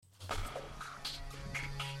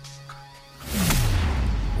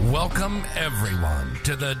Welcome, everyone,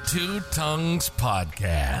 to the Two Tongues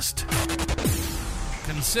Podcast.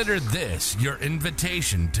 Consider this your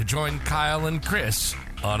invitation to join Kyle and Chris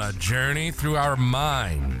on a journey through our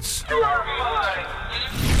minds.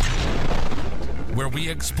 Where we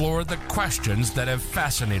explore the questions that have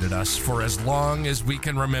fascinated us for as long as we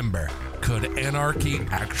can remember. Could anarchy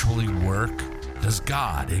actually work? Does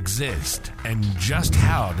God exist? And just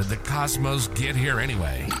how did the cosmos get here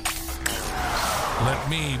anyway? Let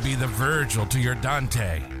me be the Virgil to your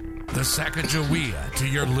Dante, the Sacagawea to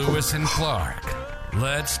your Lewis and Clark.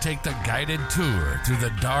 Let's take the guided tour through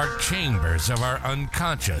the dark chambers of our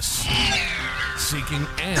unconscious, seeking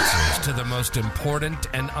answers to the most important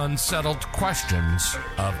and unsettled questions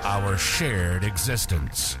of our shared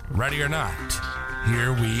existence. Ready or not,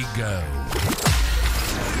 here we go.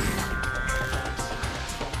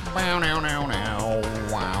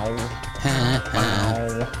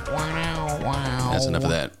 That's enough of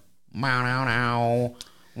that.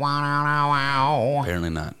 Apparently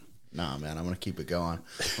not. Nah, man, I'm going to keep it going.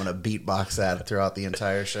 I'm going to beatbox that throughout the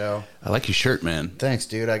entire show. I like your shirt, man. Thanks,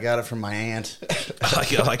 dude. I got it from my aunt. I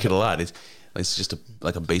like it a lot. It's just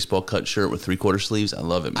like a baseball cut shirt with 3/4 sleeves. I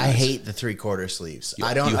love it, man. I hate the 3/4 sleeves. You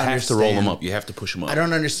have to roll them up. You have to push them up. I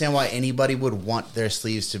don't understand why anybody would want their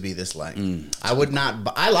sleeves to be this length. I would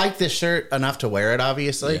not. I like this shirt enough to wear it,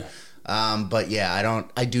 obviously. Yeah. But yeah,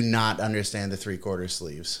 I do not understand the 3/4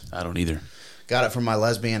 sleeves. I don't either. Got it from my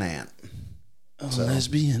lesbian aunt. So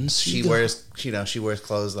lesbians. She wears, she wears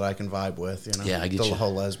clothes that I can vibe with. Yeah, I get the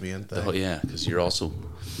whole lesbian thing. Because you're also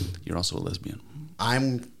a lesbian.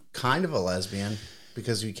 I'm kind of a lesbian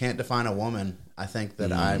because you can't define a woman. I think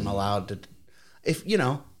that I'm allowed to. If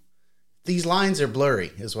these lines are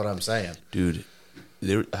blurry, is what I'm saying, dude.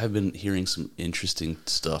 I've been hearing some interesting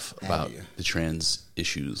stuff about the trans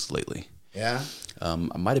issues lately. Yeah. I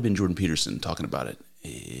might have been Jordan Peterson talking about it.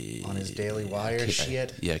 On his Daily Wire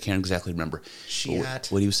shit? I can't exactly remember. Shit.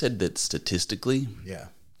 What he said that statistically... Yeah.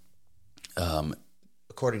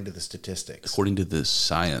 According to the statistics. According to the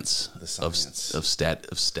science, of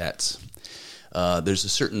stats, there's a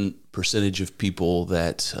certain percentage of people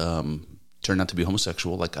that turn out to be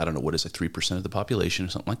homosexual, like, I don't know, what is it, 3% of the population or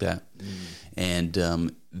something like that. And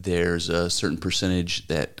there's a certain percentage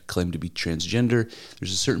that claim to be transgender.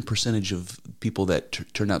 There's a certain percentage of people that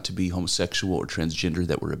turn out to be homosexual or transgender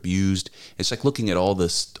that were abused. It's like looking at all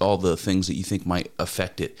the things that you think might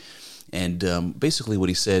affect it. And basically what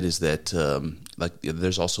he said is that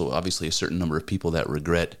there's also obviously a certain number of people that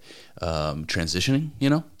regret transitioning,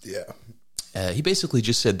 Yeah. He basically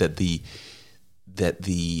just said that the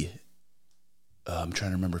I'm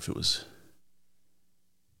trying to remember if it was.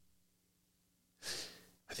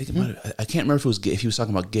 I think it might have, I can't remember if it was gay, if he was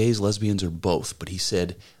talking about gays, lesbians, or both. But he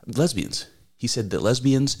said lesbians. He said that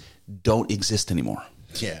lesbians don't exist anymore.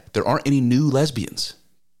 Yeah, there aren't any new lesbians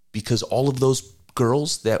because all of those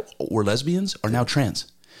girls that were lesbians are now trans.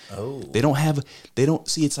 Oh, they don't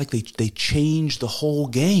see. It's like they change the whole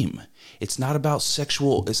game. It's not about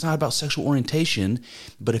sexual orientation,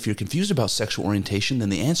 but if you're confused about sexual orientation, then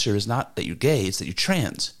the answer is not that you're gay, it's that you're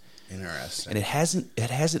trans. Interesting. And it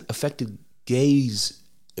hasn't affected gay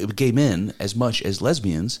men as much as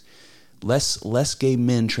lesbians. Less gay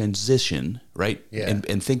men transition, right? Yeah.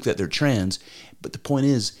 And think that they're trans. But the point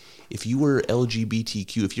is, if you were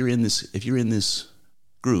LGBTQ, if you're in this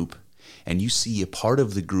group and you see a part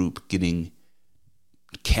of the group getting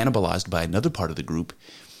cannibalized by another part of the group,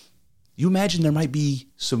 you imagine there might be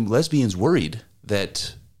some lesbians worried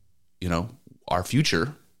that, our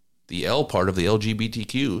future, the L part of the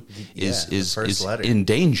LGBTQ is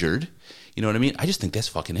endangered. You know what I mean? I just think that's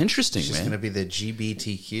fucking interesting, man. It's going to be the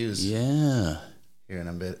GBTQs. Yeah. Here in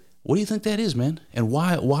a bit. What do you think that is, man? And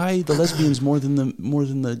why the lesbians more than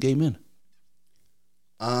the gay men?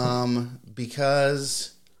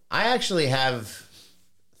 Because I actually have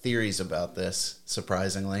theories about this,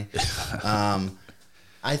 surprisingly.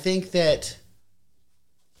 I think that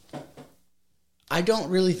I don't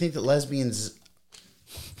really think that lesbians.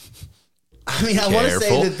 I mean, I want to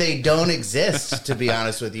say that they don't exist, to be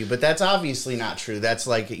honest with you, but that's obviously not true. That's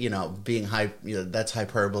like, being that's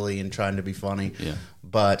hyperbole and trying to be funny. Yeah.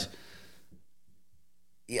 But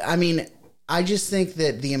I mean, I just think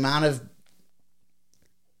that the amount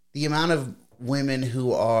of women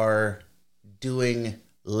who are doing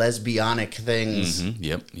lesbianic things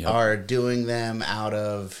are doing them out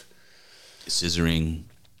of scissoring.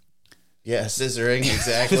 Yeah, scissoring,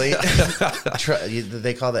 exactly.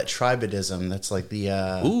 They call that tribadism. That's like the...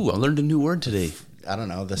 Ooh, I learned a new word today. I don't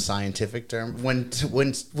know the scientific term.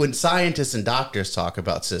 When scientists and doctors talk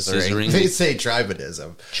about scissoring. They say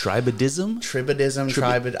tribadism.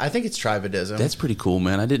 Tribadism? I think it's tribadism. That's pretty cool,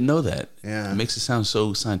 man. I didn't know that. Yeah. It makes it sound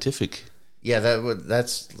so scientific. Yeah,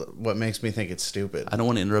 that's what makes me think it's stupid. I don't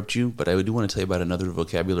want to interrupt you, but I do want to tell you about another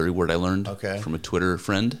vocabulary word I learned from a Twitter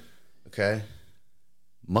friend. Okay.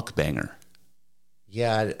 Mukbanger.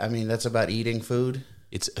 Yeah, I mean, that's about eating food.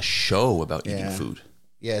 It's a show about eating food.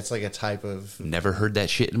 Yeah, it's like a type of... Never heard that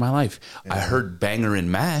shit in my life. Yeah. I heard banger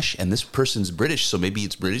and mash, and this person's British, so maybe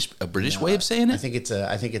it's a British way of saying it? I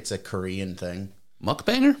think it's a Korean thing.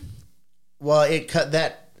 Mukbanger? Well, it cut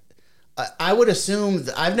that... I would assume...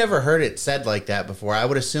 I've never heard it said like that before. I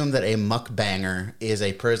would assume that a mukbanger is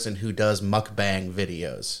a person who does mukbang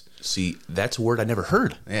videos. See, that's a word I never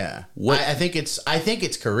heard. Yeah, I think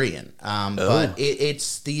it's Korean, but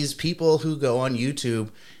it's these people who go on YouTube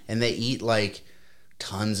and they eat like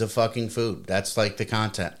tons of fucking food. That's like the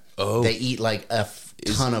content. Oh, they eat like a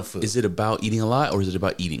ton of food. Is it about eating a lot, or is it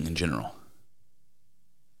about eating in general?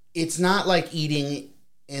 It's not like eating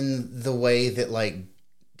in the way that like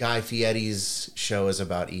Guy Fieri's show is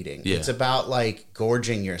about eating. Yeah. It's about like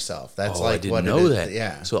gorging yourself. That's like I didn't what know that.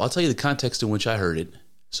 Yeah. So I'll tell you the context in which I heard it.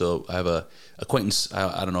 So I have a acquaintance.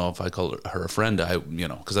 I don't know if I call her a friend.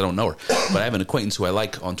 Because I don't know her, but I have an acquaintance who I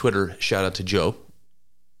like on Twitter. Shout out to Joe,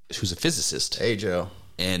 who's a physicist. Hey Joe.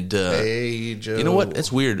 And hey Joe. You know what?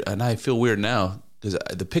 That's weird, and I feel weird now because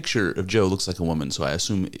the picture of Joe looks like a woman. So I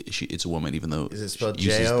assume it's a woman, even though is it spelled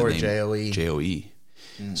J-O or J-O-E? J-O-E.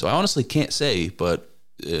 So I honestly can't say, but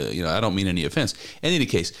I don't mean any offense. In any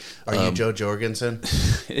case, are you Joe Jorgensen?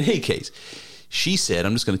 In any case. She said,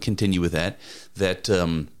 I'm just going to continue with that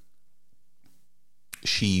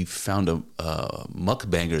she found a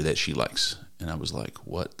mukbanger that she likes. And I was like,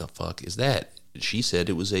 what the fuck is that? She said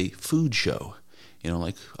it was a food show,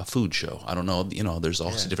 like a food show. I don't know, there's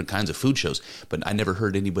all different kinds of food shows, but I never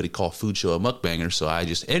heard anybody call food show a mukbanger. So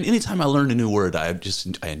and anytime I learn a new word, I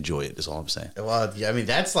enjoy it, is all I'm saying. Well, I mean,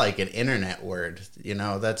 that's like an internet word,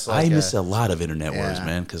 that's like I miss a lot of internet words,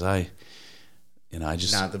 man, because I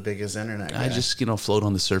just not the biggest internet guy. I just float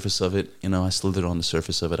on the surface of it. I slithered on the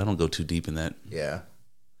surface of it. I don't go too deep in that. Yeah.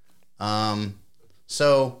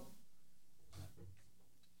 So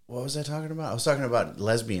what was I talking about? I was talking about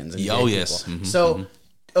lesbians and gay yes. Mm-hmm, so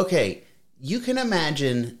okay, you can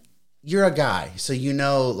imagine you're a guy, so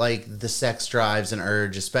like the sex drives and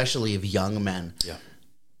urge, especially of young men. Yeah.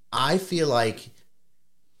 I feel like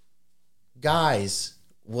guys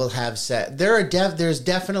will have sex. There's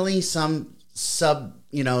definitely some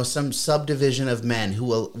subdivision of men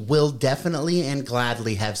who will definitely and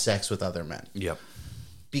gladly have sex with other men. Yep.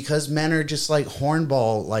 Because men are just like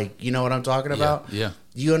hornball, like, you know what I'm talking about? Yeah.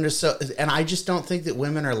 You understand? And I just don't think that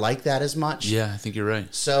women are like that as much. Yeah, I think you're right.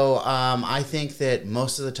 So I think that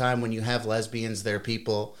most of the time when you have lesbians, they're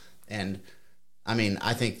people, and I mean,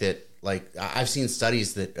 I think that like I've seen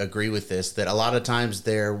studies that agree with this, that a lot of times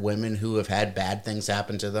they're women who have had bad things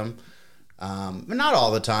happen to them. Not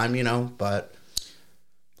all the time, but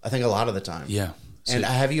I think a lot of the time. Yeah. So, and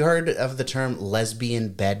have you heard of the term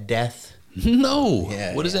lesbian bed death? No.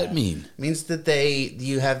 Yeah, what does that mean? It means that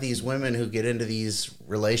you have these women who get into these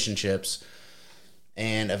relationships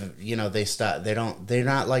and they stop. They're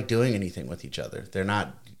not like doing anything with each other. They're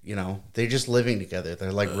not, they're just living together.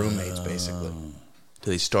 They're like roommates basically.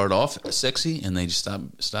 Do they start off sexy and they just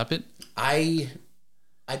stop it? I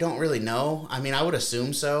don't really know. I mean, I would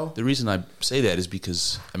assume so. The reason I say that is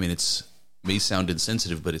because, I mean, it may sound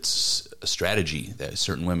insensitive, but it's a strategy that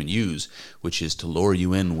certain women use, which is to lure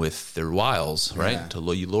you in with their wiles, right? Yeah. To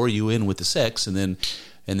lure you in with the sex, and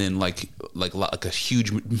then like a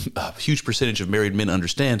huge percentage of married men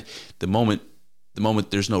understand the moment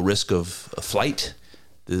there's no risk of a flight,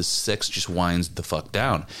 the sex just winds the fuck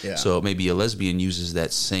down. Yeah. So maybe a lesbian uses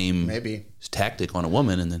that same tactic on a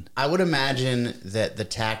woman, and then I would imagine that the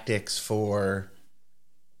tactics for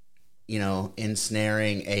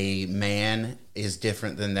ensnaring a man is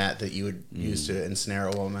different than that you would use to ensnare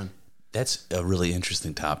a woman. That's a really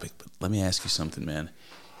interesting topic, but let me ask you something, man.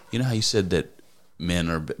 You know how you said that men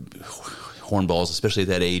are hornballs, especially at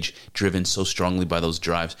that age, driven so strongly by those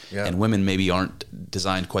drives, and women maybe aren't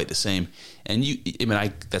designed quite the same. And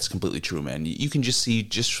that's completely true, man. You can just see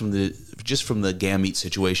just from the gamete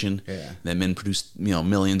situation that men produce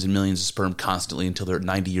millions and millions of sperm constantly until they're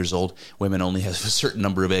 90 years old. Women only have a certain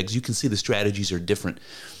number of eggs. You can see the strategies are different,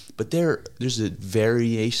 but there's a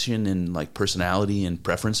variation in like personality and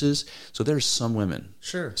preferences. So there's some women,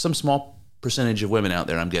 some small percentage of women out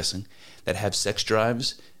there, I'm guessing, that have sex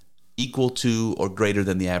drives equal to or greater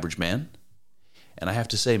than the average man. And I have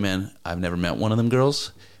to say, man, I've never met one of them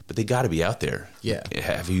girls, but they got to be out there. Yeah.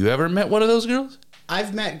 Have you ever met one of those girls?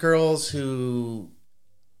 I've met girls who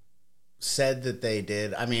said that they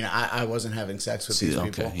did. I mean, I wasn't having sex with these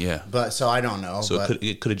people. Okay, yeah. But so I don't know. So but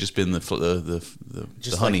it could have just been the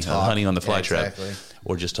just honey, like talk. honey on the fly trap, exactly.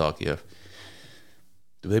 or just talk. Yeah.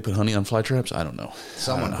 Do they put honey on fly traps? I don't know.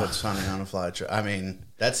 Someone puts honey on a fly trap. I mean,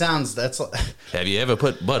 that's Have you ever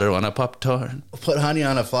put butter on a Pop-Tart? Put honey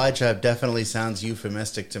on a fly trap definitely sounds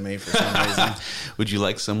euphemistic to me for some reason. Would you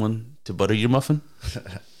like someone to butter your muffin?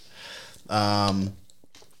 But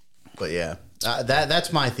yeah,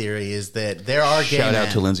 that's my theory, is that there are gay men. Shout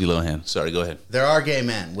out to Lindsay Lohan. Sorry, go ahead. There are gay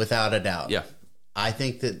men, without a doubt. Yeah. I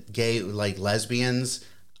think that gay, like lesbians,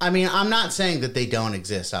 I mean, I'm not saying that they don't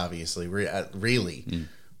exist, obviously, really.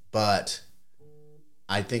 But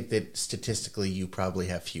I think that statistically you probably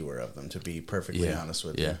have fewer of them, to be perfectly honest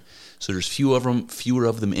with you. So there's fewer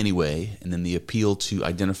of them anyway, and then the appeal to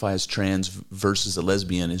identify as trans versus a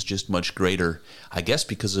lesbian is just much greater, I guess,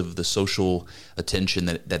 because of the social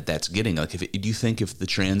attention that's getting. Like, do you think if the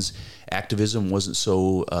trans activism wasn't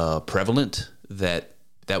so prevalent that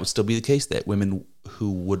would still be the case, that women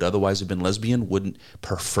who would otherwise have been lesbian wouldn't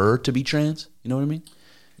prefer to be trans? You know what I mean?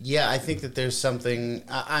 Yeah, I think that there's something.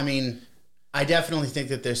 I mean, I definitely think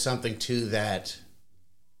that there's something to that.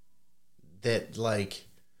 That, like,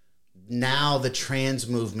 now the trans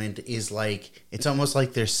movement is like, it's almost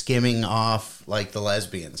like they're skimming off like the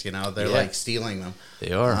lesbians. You know, they're like stealing them.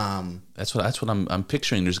 They are. That's what I'm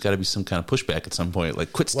picturing. There's got to be some kind of pushback at some point.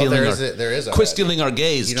 Like, quit stealing. There is. Quit stealing our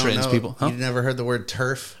gays, trans people. Huh? You've never heard the word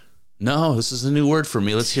TERF? No, this is a new word for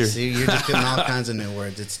me. Let's hear. See, you're just getting all kinds of new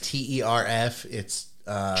words. It's TERF. It's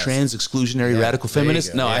trans exclusionary radical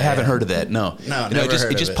feminist. No, I haven't heard of that. No,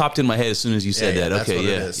 it just popped in my head as soon as you said that. That's okay, what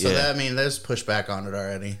it is. So that, I mean, there's pushback on it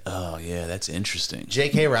already. Oh yeah, that's interesting.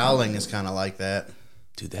 J.K. Rowling is kind of like that.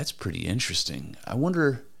 Dude, that's pretty interesting. I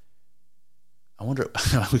wonder. We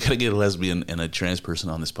got to get a lesbian and a trans person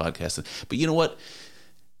on this podcast. But you know what?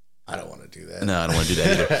 I don't want to do that. No, I don't want to do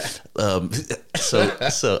that either.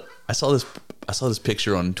 So I saw this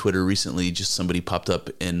picture on Twitter recently. Just somebody popped up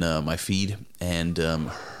in my feed, and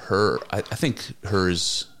I think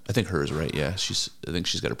hers, right? Yeah, I think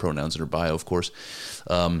she's got her pronouns in her bio, of course.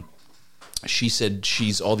 She said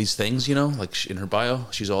she's all these things, you know, like in her bio,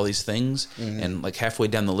 she's all these things, and like halfway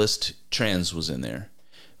down the list, trans was in there.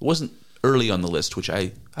 It wasn't early on the list, which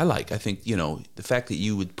I like. I think, you know, the fact that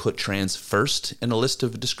you would put trans first in a list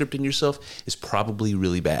of descripting yourself is probably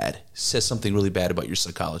really bad. It says something really bad about your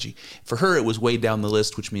psychology. For her, it was way down the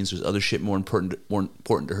list, which means there's other shit more important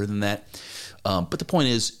to her than that. But the point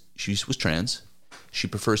is, she was trans. She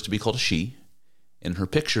prefers to be called a she. In her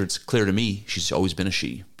picture, it's clear to me she's always been a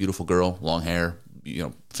she. Beautiful girl, long hair, you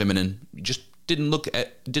know, feminine. Just didn't look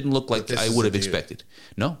like I would have expected.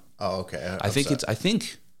 No. Oh, okay. I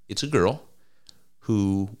think it's a girl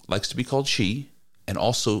who likes to be called she and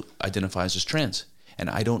also identifies as trans. And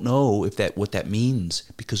I don't know what that means,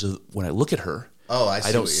 because of when I look at her. Oh,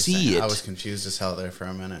 I don't see it. I was confused as hell there for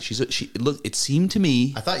a minute. It seemed to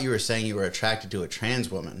me. I thought you were saying you were attracted to a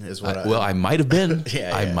trans woman. I might have been.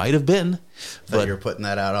 I might have been. But you were putting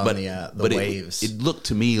that out on the waves. It looked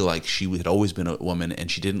to me like she had always been a woman,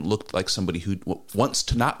 and she didn't look like somebody who wants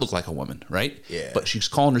to not look like a woman, right? Yeah. But she's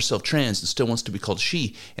calling herself trans and still wants to be called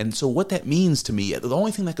she. And so what that means to me, the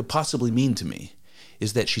only thing that could possibly mean to me,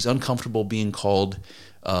 is that she's uncomfortable being called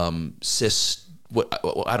cis.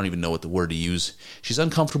 I don't even know what the word to use. She's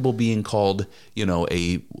uncomfortable being called, you know,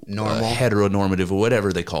 a heteronormative or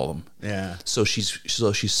whatever they call them. Yeah. So she's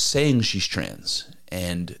saying she's trans,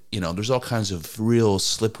 and you know, there's all kinds of real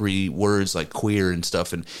slippery words like queer and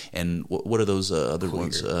stuff, and what are those other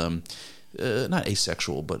ones? Not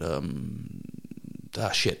asexual, but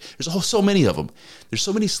shit. There's so many of them. There's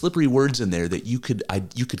so many slippery words in there that you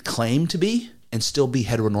could claim to be and still be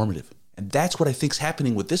heteronormative. And that's what I think's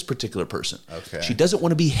happening with this particular person. Okay. She doesn't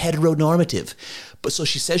want to be heteronormative. But so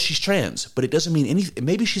she says she's trans, but it doesn't mean anything.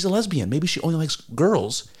 Maybe she's a lesbian. Maybe she only likes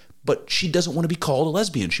girls, but she doesn't want to be called a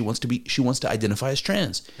lesbian. She wants to identify as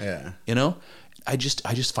trans. Yeah. You know? I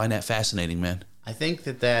just find that fascinating, man. I think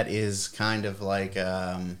that is kind of like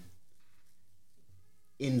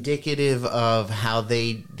indicative of how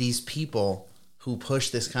these people who push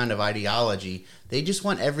this kind of ideology, they just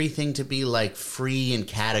want everything to be like free and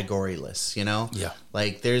categoryless, you know? Yeah.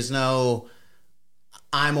 Like there's no,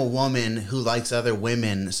 I'm a woman who likes other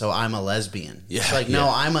women, so I'm a lesbian. Yeah. It's like, no,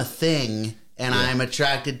 I'm a thing and I'm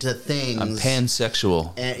attracted to things. I'm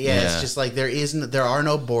pansexual. And it's just like there are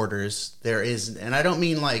no borders. There isn't, and I don't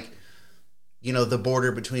mean like, you know, the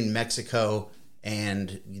border between Mexico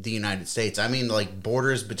and the United States. I mean like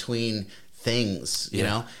borders between things, you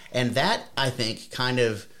know? And that, I think, kind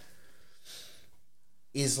of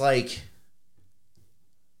is like,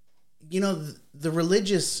 you know, the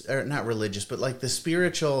religious, or not religious, but like the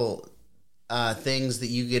spiritual things that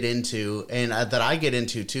you get into, and that I get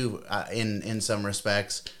into too, in some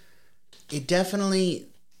respects, it definitely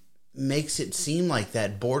makes it seem like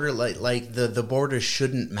that border, like the border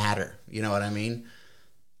shouldn't matter. You know what I mean?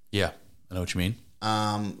 Yeah, I know what you mean.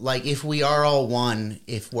 Like if we are all one,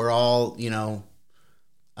 if we're all, you know,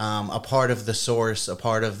 a part of the source, a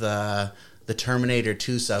part of the Terminator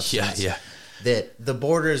 2 substance. Yeah. That the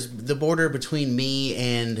border between me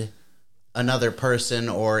and another person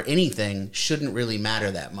or anything shouldn't really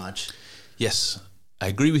matter that much. Yes, I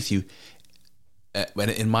agree with you.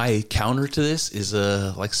 And my counter to this is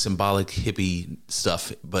like symbolic hippie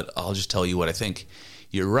stuff, but I'll just tell you what I think.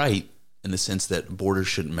 You're right in the sense that borders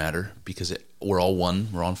shouldn't matter because we're all one.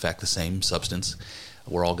 We're all, in fact, the same substance.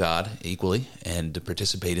 We're all God equally and to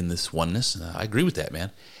participate in this oneness. I agree with that,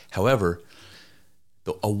 man. However,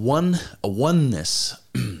 a oneness,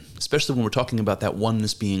 especially when we're talking about that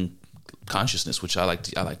oneness being consciousness, which I like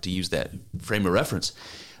to use that frame of reference,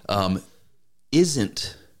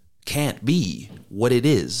 can't be what it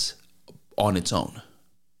is on its own.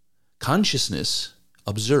 Consciousness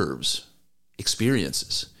observes,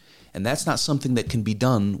 experiences, and that's not something that can be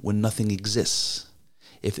done when nothing exists.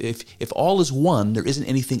 If all is one, there isn't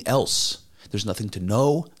anything else. There's nothing to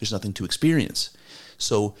know. There's nothing to experience.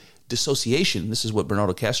 So dissociation, this is what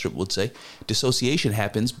Bernardo Kastrup would say, dissociation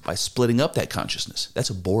happens by splitting up that consciousness. That's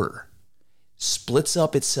a border. Splits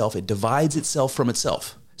up itself. It divides itself from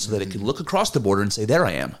itself so that it can look across the border and say, there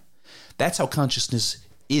I am. That's how consciousness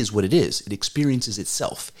is what it is. It experiences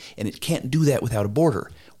itself, and it can't do that without a border.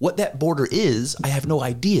 What that border is, I have no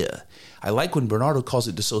idea. I like when Bernardo calls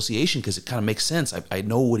it dissociation because it kind of makes sense. I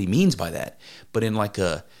know what he means by that. When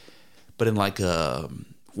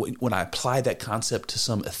I apply that concept to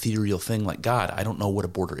some ethereal thing like God, I don't know what a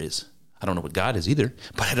border is. I don't know what God is either,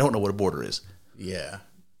 but I don't know what a border is. Yeah,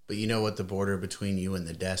 but you know what the border between you and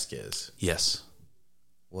the desk is? Yes.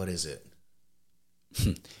 What is it?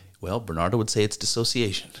 Well, Bernardo would say it's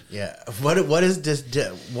dissociation. Yeah. What is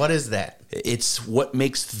that? It's what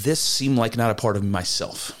makes this seem like not a part of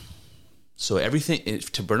myself. So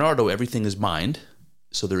to Bernardo, everything is mind,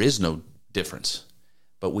 so there is no difference.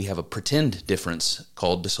 But we have a pretend difference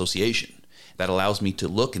called dissociation that allows me to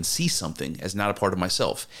look and see something as not a part of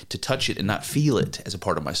myself, to touch it and not feel it as a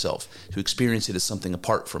part of myself, to experience it as something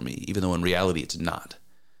apart from me, even though in reality it's not.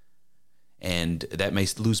 And that may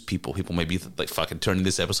lose people. People may be like fucking turning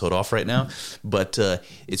this episode off right now, but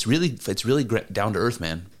it's really down to earth,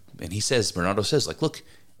 man. And Bernardo says, like, look,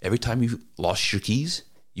 every time you lost your keys,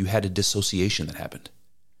 you had a dissociation that happened.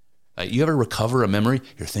 You ever recover a memory?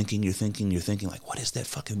 You're thinking, like, what is that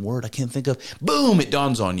fucking word I can't think of? Boom, it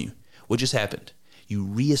dawns on you. What just happened? You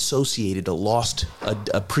reassociated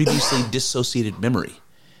a previously dissociated memory.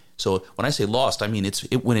 So when I say lost, I mean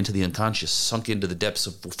it went into the unconscious, sunk into the depths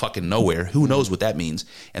of fucking nowhere. Who knows what that means?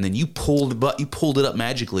 And then you pulled it up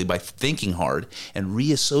magically by thinking hard and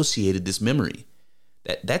reassociated this memory.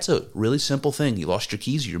 That's a really simple thing. You lost your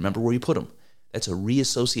keys, you remember where you put them. That's a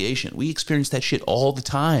reassociation. We experience that shit all the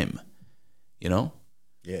time, you know?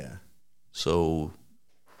 Yeah. So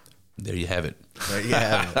there you have it. There you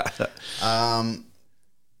have it.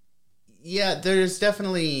 Yeah, there's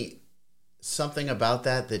definitely something about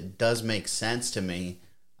that does make sense to me,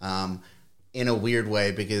 in a weird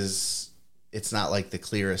way, because it's not like the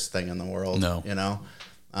clearest thing in the world. No. You know?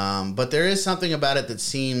 But there is something about it that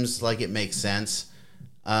seems like it makes sense.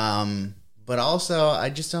 But also, I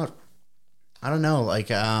don't know. Like,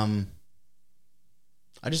 I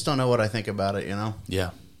just don't know what I think about it, you know?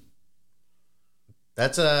 Yeah.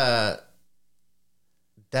 I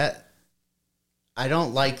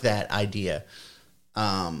don't like that idea.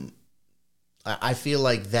 I feel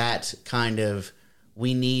like that kind of,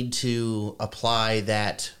 we need to apply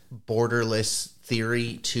that borderless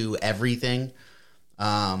theory to everything.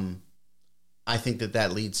 I think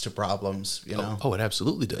that leads to problems, you know? Oh, it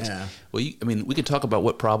absolutely does. Yeah. Well, we could talk about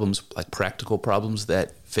what problems, like practical problems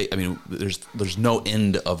that, there's no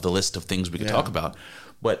end of the list of things we could talk about.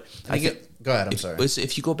 But go ahead, I'm sorry.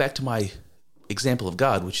 If you go back to my example of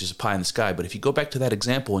God, which is a pie in the sky, but if you go back to that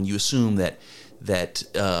example and you assume that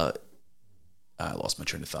I lost my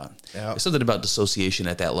train of thought. Yeah. There's something about dissociation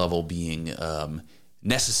at that level being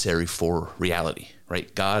necessary for reality,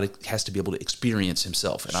 right? God has to be able to experience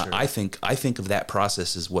himself. And sure. I think of that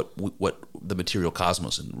process as what the material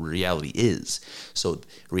cosmos and reality is. So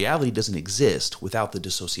reality doesn't exist without the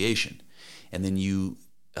dissociation. And then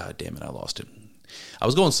damn it, I lost it. I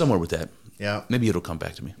was going somewhere with that. Yeah. Maybe it'll come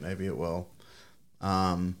back to me. Maybe it will.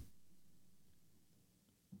 I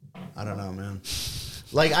don't know, man.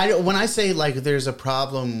 Like when I say like there's a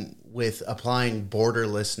problem with applying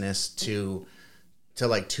borderlessness to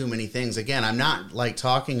like too many things. Again, I'm not like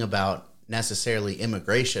talking about necessarily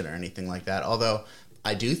immigration or anything like that. Although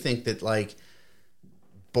I do think that like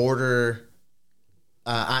border,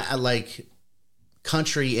 I like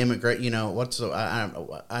country immigrant. You know I don't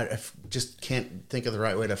know. I just can't think of the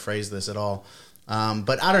right way to phrase this at all.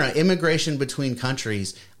 But I don't know. Immigration between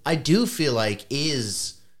countries, I do feel like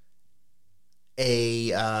is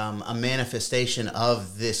a manifestation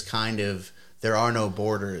of this kind of there are no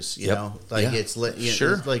borders, you know, like it's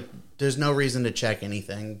like there's no reason to check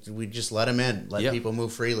anything. We just let them in, let people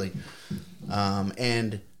move freely.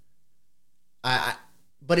 And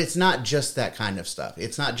but it's not just that kind of stuff.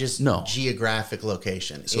 It's not just geographic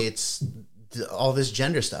location. It's all this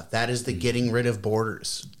gender stuff. That is the getting rid of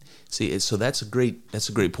borders. See, so that's a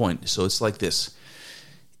great point. So it's like this.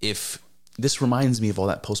 If this reminds me of all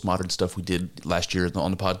that postmodern stuff we did last year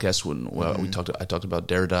on the podcast when I talked about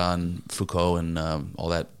Derrida and Foucault and all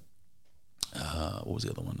that. What was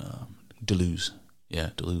the other one? Deleuze.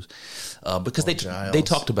 Yeah, Deleuze. Because they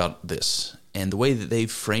talked about this, and the way that they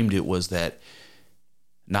framed it was that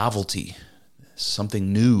novelty,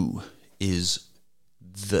 something new, is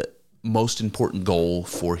the most important goal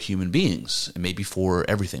for human beings, and maybe for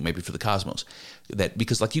everything, maybe for the cosmos. That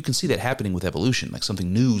because like you can see that happening with evolution, like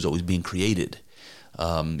something new is always being created.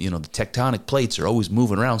 The tectonic plates are always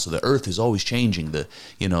moving around, so the Earth is always changing.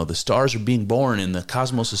 The stars are being born, and the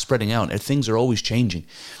cosmos is spreading out, and things are always changing.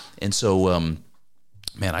 And so,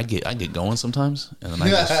 man, I get going sometimes, and then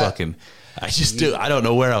I just do. I don't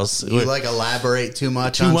know where else. You like elaborate too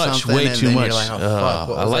much on something. Way too much. You're like, oh,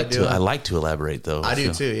 fuck, I like to elaborate though. I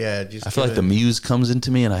do too. Yeah. I feel like the muse comes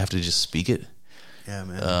into me and I have to just speak it. Yeah,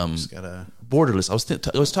 man. Just gotta borderless.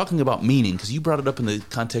 I was talking about meaning because you brought it up in the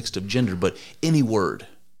context of gender, but any word.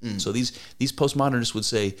 So these postmodernists would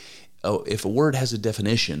say, oh, if a word has a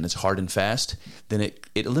definition that's hard and fast, then it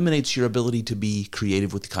eliminates your ability to be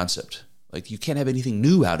creative with the concept. Like you can't have anything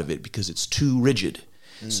new out of it because it's too rigid.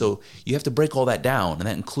 So you have to break all that down, and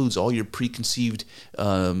that includes all your preconceived,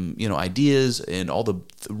 ideas and all the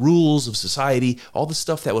rules of society, all the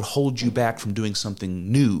stuff that would hold you back from doing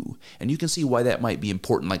something new. And you can see why that might be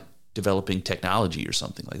important, like developing technology or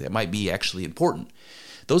something like that might be actually important.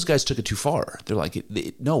 Those guys took it too far. They're like,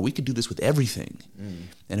 no, we could do this with everything.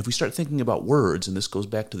 And if we start thinking about words, and this goes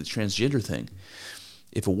back to the transgender thing,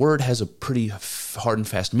 if a word has a pretty hard and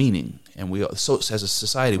fast meaning, and so as a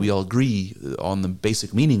society we all agree on the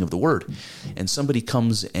basic meaning of the word, and somebody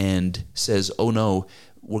comes and says, "Oh no,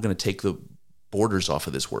 we're going to take the borders off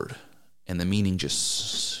of this word," and the meaning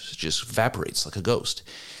just evaporates like a ghost.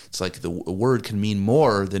 It's like the word can mean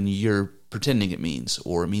more than you're pretending it means,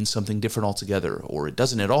 or it means something different altogether, or it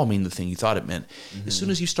doesn't at all mean the thing you thought it meant. As soon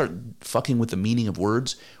as you start fucking with the meaning of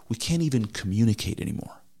words, we can't even communicate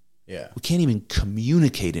anymore. Yeah. We can't even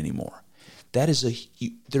communicate anymore. There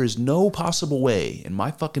is no possible way in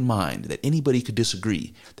my fucking mind that anybody could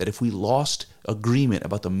disagree that if we lost agreement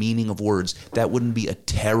about the meaning of words, that wouldn't be a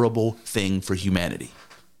terrible thing for humanity.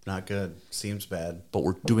 Not good. Seems bad. But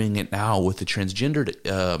we're doing it now with the transgender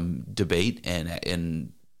debate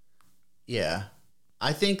and yeah.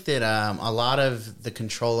 I think that a lot of the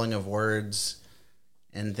controlling of words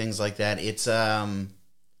and things like that, it's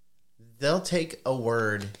they'll take a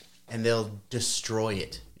word and they'll destroy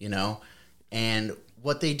it, And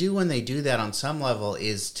what they do when they do that on some level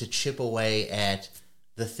is to chip away at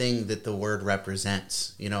the thing that the word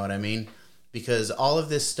represents. You know what I mean? Because all of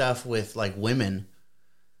this stuff with like women,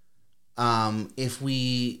 if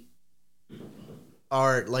we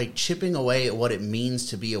are like chipping away at what it means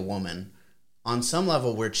to be a woman, on some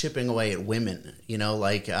level we're chipping away at women.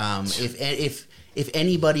 If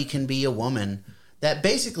anybody can be a woman, that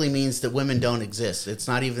basically means that women don't exist. It's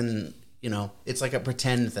not even, it's like a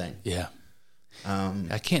pretend thing. Yeah.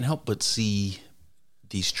 I can't help but see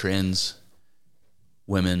these trans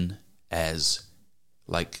women as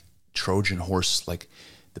like Trojan horse, like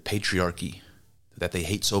the patriarchy that they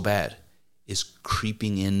hate so bad is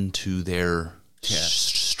creeping into their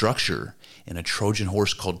structure in a Trojan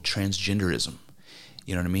horse called transgenderism.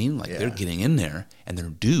 You know what I mean? Like they're getting in there and they're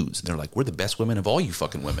dudes. And they're like, we're the best women of all you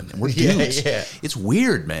fucking women. And we're dudes. Yeah. It's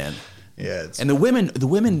weird, man. Yeah. And the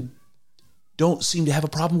women don't seem to have a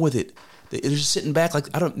problem with it. They're just sitting back like,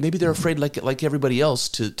 maybe they're afraid like everybody else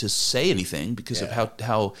to say anything because of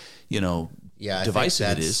how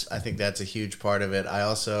divisive it is. I think that's a huge part of it. I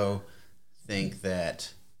also think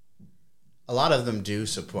that a lot of them do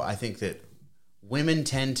support. I think that women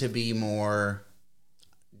tend to be more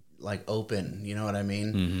like open, you know what I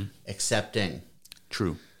mean? Accepting.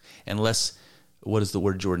 True. And less what is the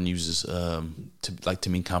word Jordan uses to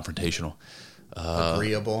mean confrontational?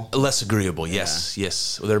 Agreeable. Less agreeable. Yes.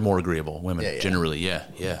 Well, they're more agreeable. Women generally.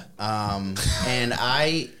 Yeah. And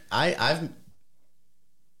I've.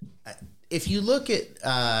 If you look at,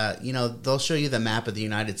 they'll show you the map of the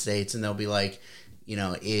United States and they'll be like,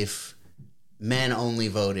 if men only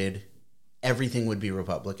voted, everything would be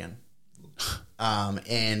Republican.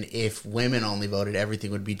 And if women only voted,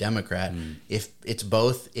 everything would be Democrat. If it's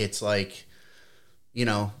both, it's like,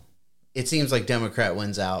 it seems like Democrat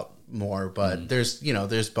wins out more, but there's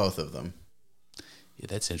both of them. Yeah,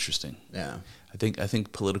 that's interesting. Yeah. I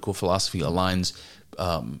think political philosophy aligns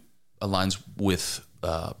with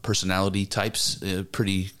personality types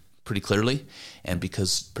pretty clearly, and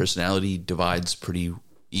because personality divides pretty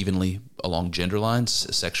evenly along gender lines,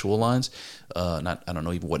 sexual lines. I don't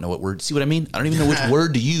know even what word. See what I mean? I don't even know which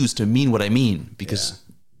word to use to mean what I mean, because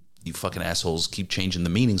you fucking assholes keep changing the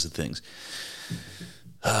meanings of things.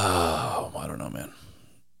 Oh, I don't know, man.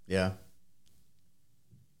 Yeah.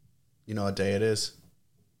 You know what day it is?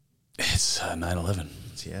 It's 9/11.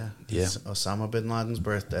 Yeah. It's Osama bin Laden's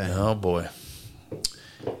birthday. Oh boy.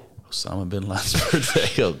 Osama bin Laden's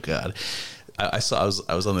birthday. Oh God. I was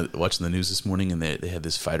watching the news this morning, and they had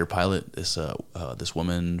this fighter pilot, this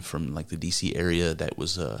woman from like the DC area that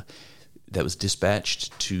was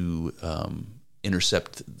dispatched to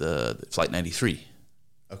intercept the Flight 93.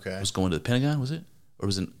 Okay. It was going to the Pentagon, was it? Or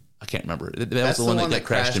was it? I can't remember. That That's was the one that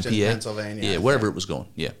crashed in PA. Pennsylvania. Yeah, wherever it was going.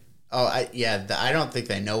 Yeah. Oh, I don't think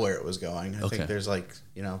they know where it was going. I think there's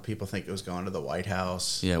people think it was going to the White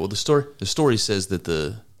House. Yeah, well, the story says that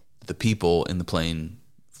the people in the plane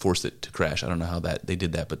forced it to crash. I don't know how they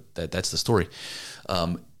did that, but that's the story.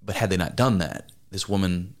 But had they not done that, this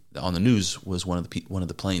woman on the news was one of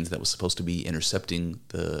the planes that was supposed to be intercepting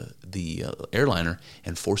the airliner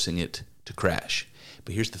and forcing it to crash.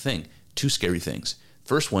 But here's the thing: two scary things.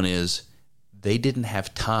 First one is they didn't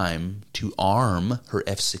have time to arm her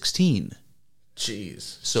F-16.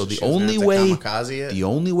 Jeez. So the only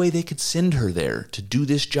way they could send her there to do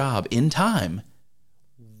this job in time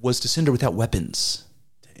was to send her without weapons.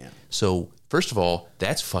 Damn. So first of all,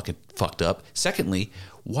 that's fucking fucked up. Secondly,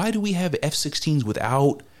 why do we have F-16s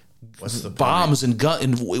without bombs and gun?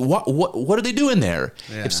 And what are they doing there?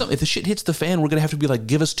 Yeah. If the shit hits the fan, we're gonna have to be like,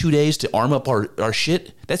 give us 2 days to arm up our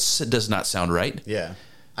shit. That does not sound right. Yeah.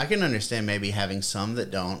 I can understand maybe having some that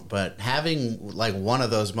don't, but having like one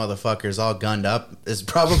of those motherfuckers all gunned up is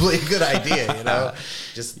probably a good idea,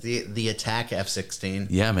 Just the attack F-16.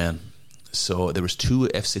 Yeah, man. So there was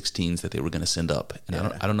 2 F-16s that they were going to send up, and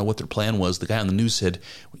I don't know what their plan was. The guy on the news said,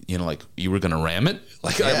 like you were going to ram it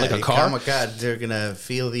like a car. Oh my God, they're going to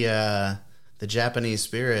feel the Japanese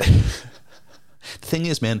spirit. The thing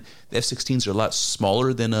is, man, the F-16s are a lot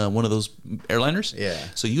smaller than one of those airliners. Yeah.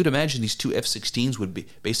 So you'd imagine these 2 F-16s would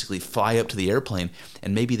basically fly up to the airplane,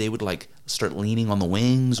 and maybe they would like start leaning on the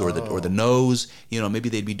wings or the nose. Maybe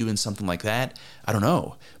they'd be doing something like that. I don't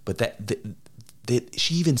know, but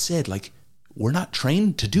she even said like, we're not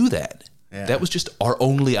trained to do that. Yeah. That was just our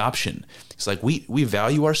only option. It's like we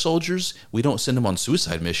value our soldiers. We don't send them on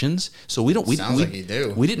suicide missions, so we don't. Like you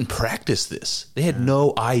do. We didn't practice this. They had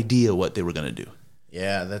no idea what they were going to do.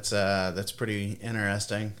 Yeah, that's pretty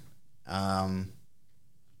interesting. I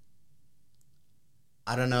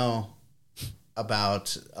don't know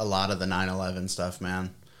about a lot of the 9/11 stuff,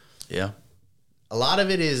 man. Yeah, a lot of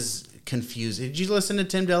it is confusing. Did you listen to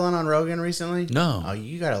Tim Dillon on Rogan recently? No. Oh,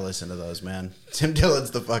 you got to listen to those, man. Tim Dillon's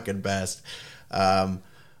the fucking best.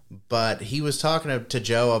 But he was talking to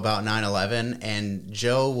Joe about 9/11, and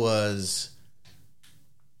Joe was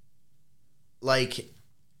like,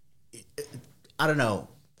 I don't know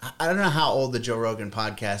how old the Joe Rogan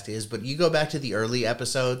podcast is, but you go back to the early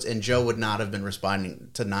episodes, and Joe would not have been responding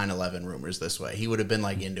to 9/11 rumors this way. He would have been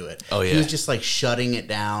like into it. Oh yeah. He was just like shutting it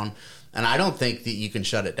down. And I don't think that you can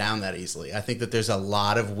shut it down that easily. I think that there's a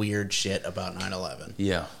lot of weird shit about 9/11.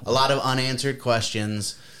 Yeah. A lot of unanswered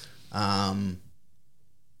questions.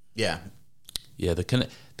 Yeah. Yeah,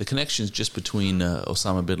 the connections just between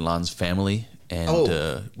Osama bin Laden's family and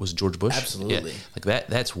was George Bush? Absolutely. Yeah, like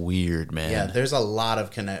that's weird, man. Yeah, there's a lot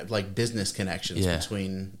of business connections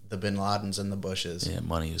between the bin Ladens and the Bushes. Yeah,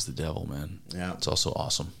 money is the devil, man. Yeah. It's also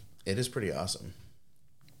awesome. It is pretty awesome.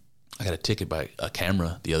 I got a ticket by a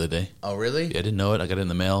camera the other day. Oh, really? Yeah, I didn't know it. I got it in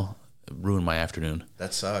the mail. It ruined my afternoon.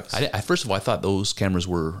 That sucks. First of all, I thought those cameras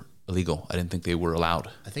were illegal. I didn't think they were allowed.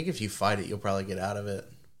 I think if you fight it, you'll probably get out of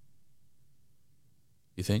it.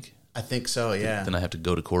 You think? I think so, yeah. Then I have to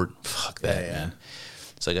go to court? Fuck that, man.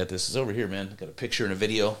 So I got this. It's over here, man. I got a picture and a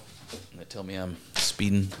video. And they tell me I'm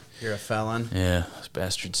speeding. You're a felon. Yeah, those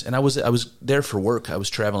bastards. And I was there for work. I was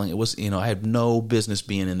traveling. It was, I had no business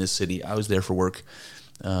being in this city. I was there for work,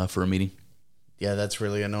 for a meeting. Yeah, that's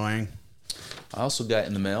really annoying. I also got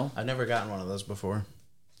in the mail. I've never gotten one of those before.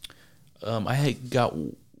 I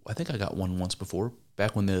think I got one once before.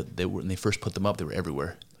 Back when when they first put them up, they were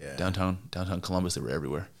everywhere. Yeah. Downtown Columbus, they were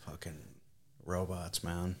everywhere. Fucking robots,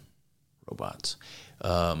 man. Robots.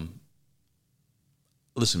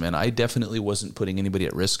 Listen, man, I definitely wasn't putting anybody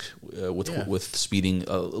at risk with speeding.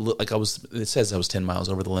 It says I was 10 miles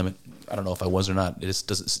over the limit. I don't know if I was or not. It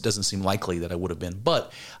just doesn't seem likely that I would have been.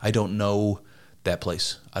 But I don't know that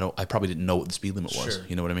place. I probably didn't know what the speed limit was. Sure.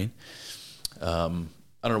 You know what I mean?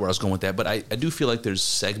 I don't know where I was going with that, but I do feel like there's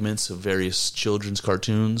segments of various children's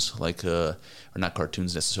cartoons, like or not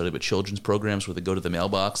cartoons necessarily, but children's programs where they go to the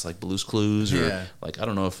mailbox, like Blue's Clues, or like I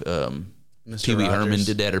don't know if Pee Wee Herman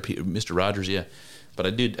did that or Mr. Rogers, yeah. But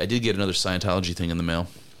I did get another Scientology thing in the mail.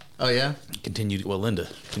 Oh yeah. Linda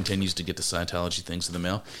continues to get the Scientology things in the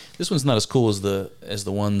mail. This one's not as cool as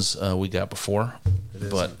the ones we got before,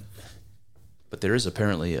 but there is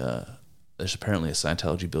apparently a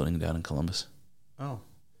Scientology building down in Columbus. Oh.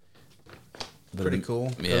 Pretty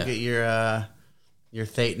cool. Yeah. Go get your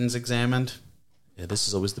thetans examined. Yeah, this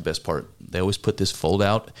is always the best part. They always put this fold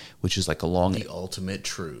out, which is like the ultimate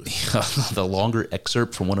truth. the longer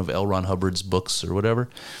excerpt from one of L. Ron Hubbard's books or whatever.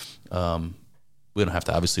 We don't have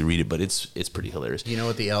to obviously read it, but it's pretty hilarious. Do you know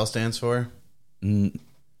what the L stands for?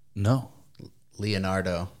 No.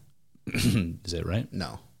 Leonardo. Is that right?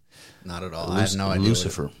 No. Not at all. I have no idea.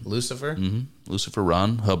 Lucifer. Lucifer? Mm-hmm. Lucifer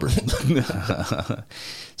Ron Hubbard.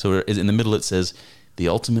 So in the middle it says, the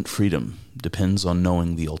ultimate freedom depends on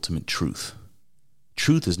knowing the ultimate truth.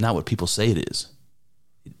 Truth is not what people say it is.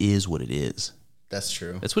 It is what it is. That's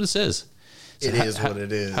true. That's what it says. So it is what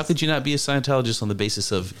it is. How could you not be a Scientologist on the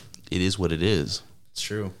basis of it is what it is? It's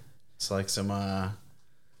true. It's like some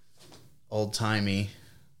old-timey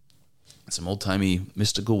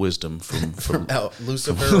mystical wisdom from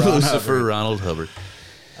Lucifer Ronald Hubbard.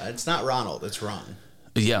 It's not Ronald. It's Ron.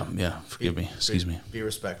 Yeah. Forgive me. Excuse me. Be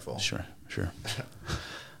respectful. Sure.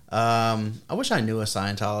 I wish I knew a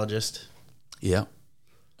Scientologist. Yeah.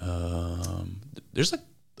 There's like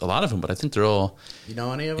a lot of them, but I think they're all. You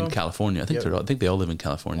know any of them? In California. I think they all live in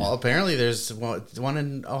California. Well, apparently there's one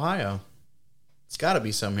in Ohio. It's got to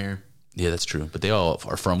be some here. Yeah, that's true. But they all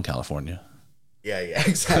are from California. Yeah,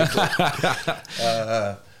 exactly.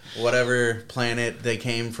 Whatever planet they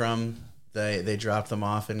came from, they dropped them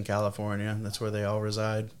off in California. That's where they all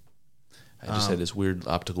reside. I just had this weird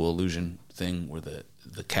optical illusion thing where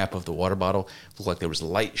the cap of the water bottle looked like there was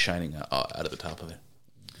light shining out of the top of it.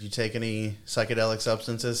 Did you take any psychedelic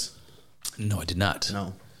substances? No, I did not.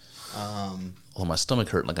 No. Well, my stomach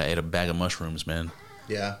hurt like I ate a bag of mushrooms, man.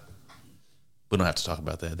 Yeah. We don't have to talk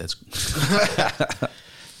about that. That's...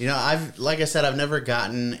 I've never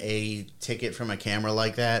gotten a ticket from a camera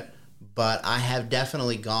like that, but I have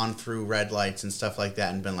definitely gone through red lights and stuff like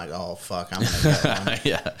that and been like, oh, fuck, I'm going to get one.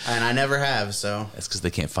 Yeah. And I never have, so. That's because they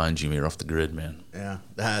can't find you. You're off the grid, man. Yeah,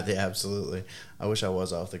 absolutely. I wish I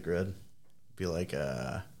was off the grid. Be like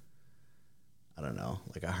I don't know,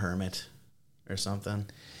 like a hermit or something.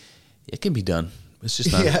 It can be done. It's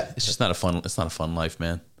just not. It's just not a fun. It's not a fun life,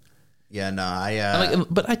 man. Yeah, no,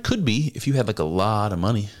 but I could be if you had like a lot of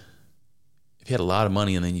money. If you had a lot of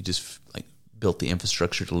money and then you just like built the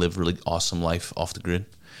infrastructure to live a really awesome life off the grid.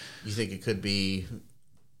 You think it could be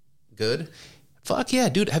good? Fuck yeah,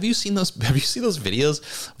 dude! Have you seen those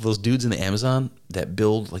videos of those dudes in the Amazon that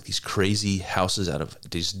build like these crazy houses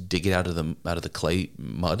they just dig it out of the clay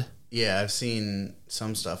mud? Yeah, I've seen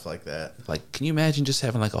some stuff like that. Like, can you imagine just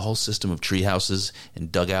having like a whole system of tree houses and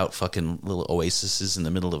dug out fucking little oases in the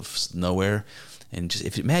middle of nowhere? And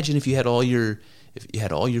just imagine if you had all your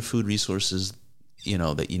food resources,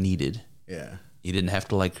 that you needed. Yeah, you didn't have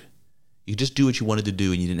to you just do what you wanted to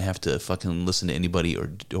do, and you didn't have to fucking listen to anybody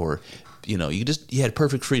or you had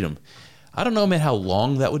perfect freedom. I don't know, man, how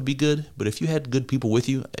long that would be good, but if you had good people with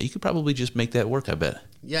you, you could probably just make that work, I bet.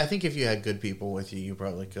 Yeah, I think if you had good people with you, you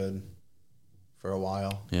probably could for a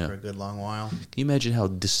while, for a good long while. Can you imagine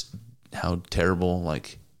how terrible,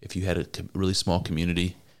 like, if you had a really small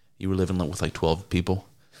community, you were living with like 12 people,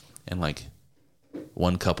 and like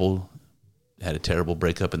one couple had a terrible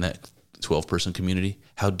breakup in that 12-person community?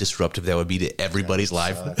 How disruptive that would be to everybody's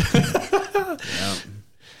life. Yeah.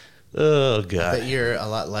 Oh, God. But you're a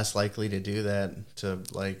lot less likely to do that to,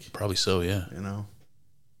 like... Probably so, yeah.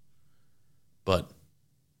 But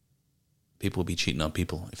people will be cheating on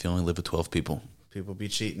people if you only live with 12 people. People be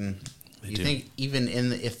cheating. You think even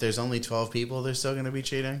if there's only 12 people, they're still going to be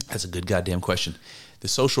cheating? That's a good goddamn question. The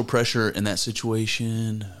social pressure in that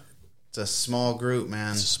situation. It's a small group,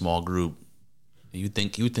 man. It's a small group. You would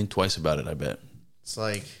think twice about it, I bet. It's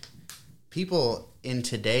like people in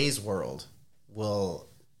today's world will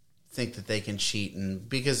think that they can cheat, and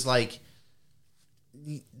because like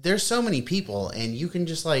there's so many people, and you can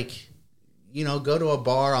just like, you know, go to a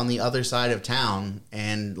bar on the other side of town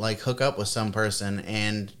and like hook up with some person,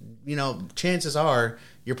 and you know, chances are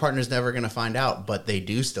your partner's never going to find out, but they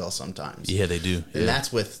do still sometimes. Yeah, they do. And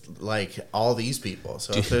that's with like all these people.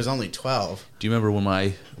 So if there's only 12. Do you remember when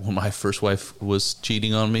my first wife was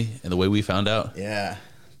cheating on me and the way we found out? Yeah.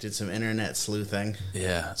 Did some internet sleuthing.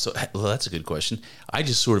 Yeah. So, well, that's a good question. I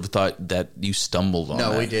just sort of thought that you stumbled on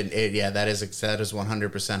that. No, we didn't. That is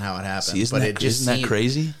 100% how it happened. See, isn't that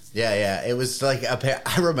crazy? Yeah. It was like,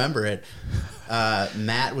 I remember it.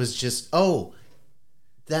 Matt was just, oh,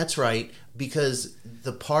 that's right. Because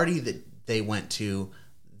the party that they went to,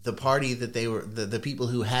 the party that they were, the people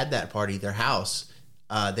who had that party, their house,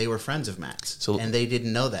 they were friends of Matt's, and they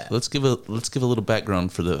didn't know that. Let's give a little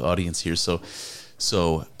background for the audience here. So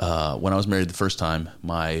when I was married the first time,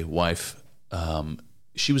 my wife,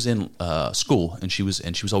 she was in school, and she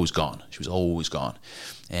was always gone. She was always gone,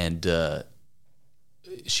 and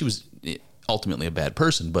she was ultimately a bad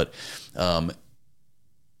person. But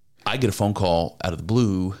I get a phone call out of the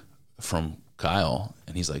blue from Kyle,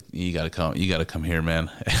 and he's like, you gotta come here, man.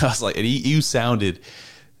 And I was like, and you sounded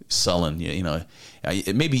sullen, you know,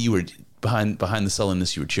 maybe you were behind the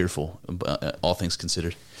sullenness, you were cheerful, all things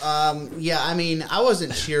considered. Yeah, I mean, I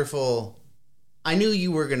wasn't cheerful. I knew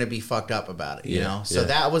you were going to be fucked up about it, you know, so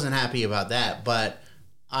that I wasn't happy about that, but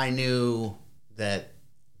I knew that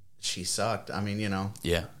she sucked. I mean, you know.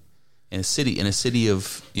 Yeah. In a city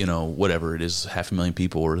of, you know, whatever it is, 500,000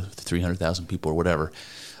 people or 300,000 people or whatever,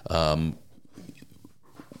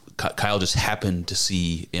 Kyle just happened to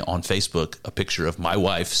see on Facebook a picture of my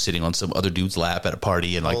wife sitting on some other dude's lap at a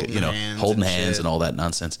party and like, you know, holding hands and all that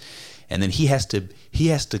nonsense. And then he has to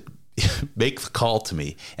make the call to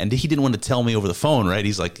me, and he didn't want to tell me over the phone, right?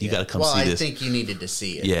 He's like, you got to come see this. I think you needed to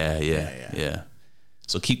see it. Yeah.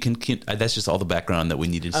 So that's just all the background that we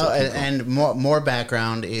needed. And more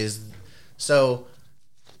background is, so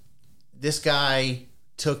this guy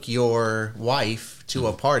took your wife to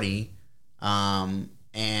a party, and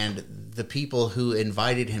the people who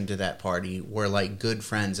invited him to that party were like good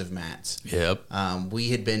friends of Matt's. Yep. We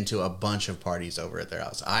had been to a bunch of parties over at their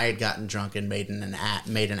house. I had gotten drunk and made an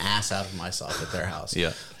ass out of myself at their house.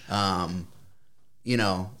 Yeah. You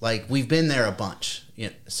know, like we've been there a bunch.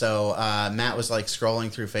 So Matt was like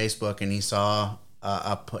scrolling through Facebook, and he saw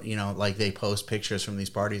you know, like they post pictures from these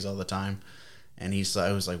parties all the time, and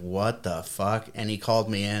I was like, what the fuck? And he called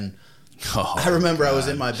me in. Oh, I remember God. I was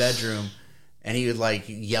in my bedroom, and he would like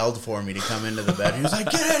yelled for me to come into the bed. He was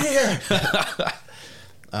like, "Get in here!"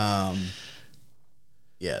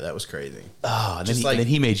 Yeah, that was crazy. Oh, and then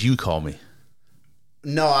he made you call me.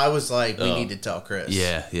 No, I was like, we need to tell Chris.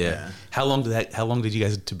 Yeah. How long did you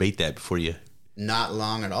guys debate that before you? Not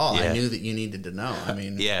long at all. Yeah. I knew that you needed to know. I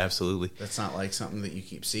mean, yeah, absolutely. That's not like something that you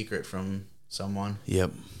keep secret from someone.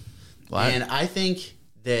 Yep. Well, and I think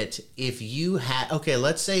that if you had, okay,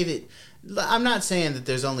 let's say that, I'm not saying that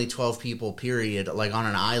there's only 12 people, period, like on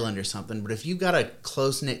an island or something, but if you've got a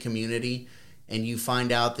close-knit community and you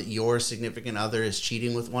find out that your significant other is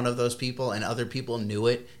cheating with one of those people and other people knew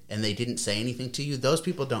it and they didn't say anything to you, those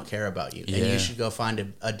people don't care about you. Yeah. And you should go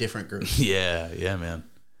find a different group. Yeah, man.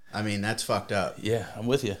 I mean, that's fucked up. Yeah, I'm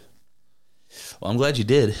with you. Well, I'm glad you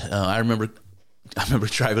did. I remember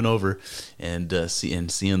driving over and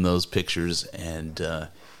seeing those pictures, and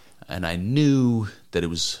I knew that it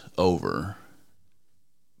was over,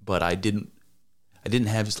 but I didn't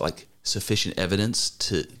have like sufficient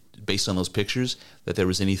evidence based on those pictures that there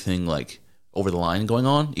was anything like over the line going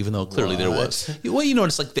on, even though clearly there was. Well, you know,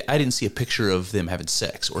 it's like I didn't see a picture of them having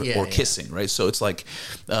sex or kissing, right? So it's like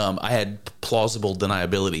I had plausible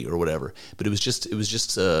deniability or whatever, but it was just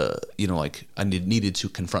you know, like I needed to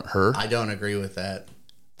confront her. I don't agree with that.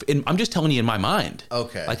 And I'm just telling you in my mind.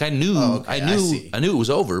 Okay. Like I knew it was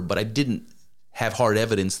over, but I didn't have hard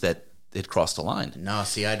evidence that it crossed the line. No,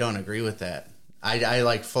 see, I don't agree with that. I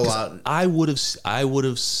like full out. I would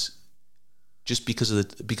have just because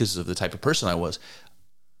of the type of person I was.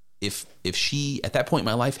 If she at that point in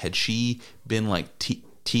my life had she been like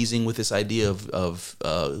teasing with this idea of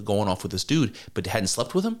going off with this dude, but hadn't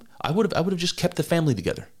slept with him, I would have just kept the family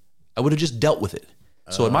together. I would have just dealt with it.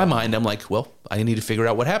 So in my mind, I'm like, well, I need to figure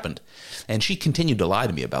out what happened. And she continued to lie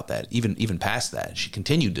to me about that, even past that. She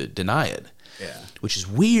continued to deny it, which is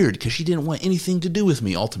weird because she didn't want anything to do with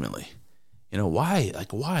me ultimately. You know, why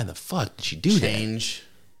in the fuck did she do Change,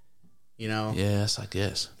 you know? Yes, I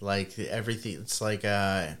guess. Like everything, it's like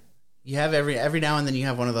you have every now and then you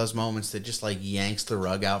have one of those moments that just like yanks the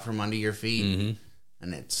rug out from under your feet,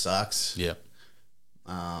 and it sucks. Yeah.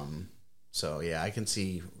 So yeah, I can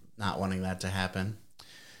see not wanting that to happen.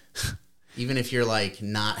 Even if you're like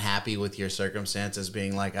not happy with your circumstances,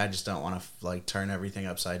 being like, I just don't want to like turn everything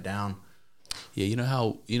upside down. Yeah, you know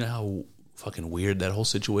how fucking weird that whole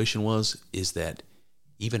situation was, is that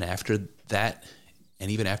even after that, and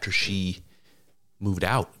even after she moved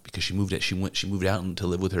out, because she moved out to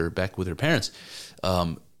live with her parents,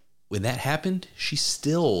 when that happened, she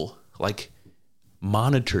still like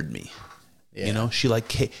monitored me. Yeah. You know,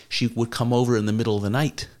 she would come over in the middle of the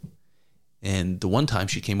night. And the one time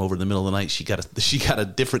she came over in the middle of the night, she got a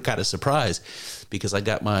different kind of surprise, because I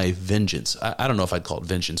got my vengeance. I don't know if I'd call it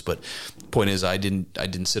vengeance, but the point is, I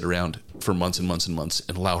didn't sit around for months and months and months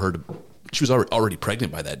and allow her to. She was already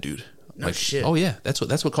pregnant by that dude. No shit. Oh yeah, that's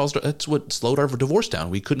what slowed our divorce down.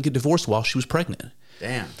 We couldn't get divorced while she was pregnant.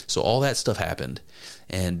 Damn. So all that stuff happened,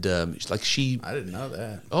 and I didn't know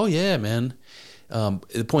that. Oh yeah, man.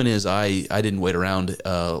 The point is, I didn't wait around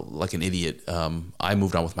like an idiot. I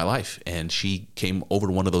moved on with my life, and she came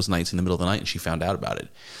over one of those nights in the middle of the night, and she found out about it.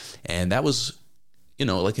 And that was, you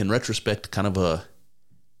know, like in retrospect, kind of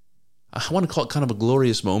I want to call it kind of a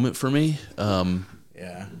glorious moment for me.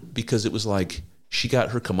 Yeah. Because it was like she got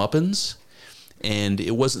her comeuppance, and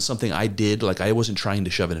it wasn't something I did. Like, I wasn't trying to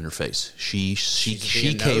shove it in her face. She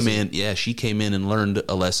came in. Yeah, she came in and learned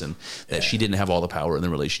a lesson that she didn't have all the power in the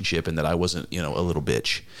relationship, and that I wasn't, you know, a little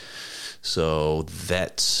bitch. So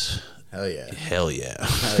that's hell yeah. Hell yeah.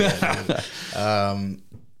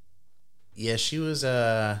 Yeah, she was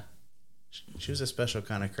a special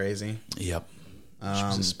kind of crazy. Yep. She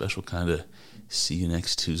was a special kind of. See you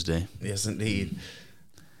next Tuesday. Yes, indeed.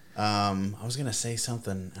 I was gonna say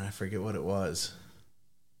something and I forget what it was.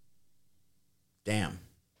 Damn.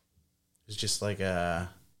 It was just like a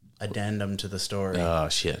addendum to the story. Oh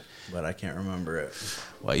shit! But I can't remember it.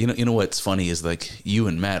 Well, you know what's funny is, like, you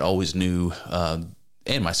and Matt always knew,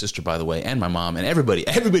 and my sister, by the way, and my mom, and everybody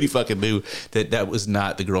fucking knew that was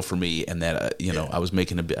not the girl for me, and that I was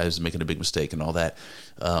making a big mistake and all that.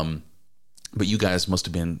 But you guys must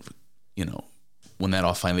have been, you know, when that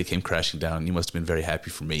all finally came crashing down, you must have been very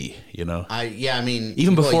happy for me, you know?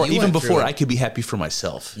 Even before I could be happy for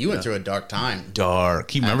myself. You went through a dark time.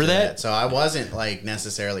 Dark. You remember that? So I wasn't like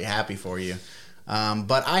necessarily happy for you.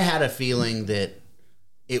 But I had a feeling that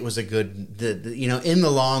it was a good, you know, in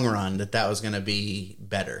the long run, that was going to be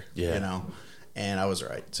better, you know? And I was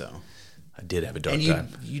right, so. I did have a dark time.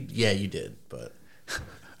 You did, but...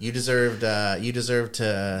 You deserved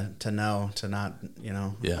to know, to not, you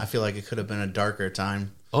know. Yeah. I feel like it could have been a darker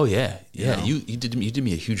time. Oh yeah. You know? You did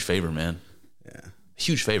me a huge favor, man. Yeah.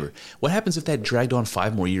 Huge favor. What happens if that dragged on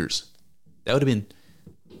 5 more years? That would have been,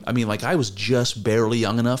 I mean, like, I was just barely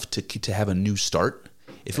young enough to have a new start.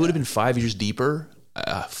 If it would have been 5 years deeper,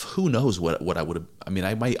 who knows what I would have. I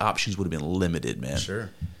mean, my options would have been limited, man. Sure.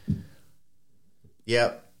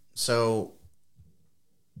 Yep. So,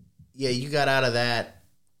 yeah, you got out of that.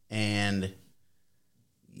 And,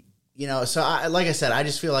 you know, so like I said, I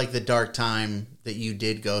just feel like the dark time that you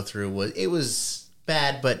did go through was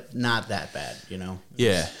bad, but not that bad, you know?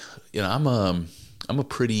 Yeah. You know, I'm a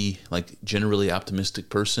pretty, like, generally optimistic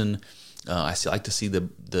person. I like to see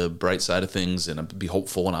the bright side of things and be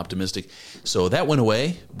hopeful and optimistic. So that went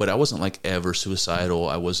away, but I wasn't like ever suicidal.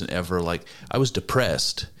 I wasn't ever like, I was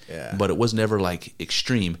depressed, but it was never like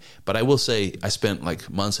extreme. But I will say I spent like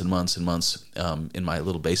months and months and months in my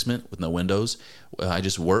little basement with no windows. I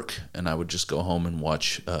just work, and I would just go home and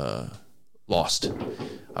watch Lost.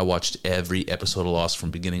 I watched every episode of Lost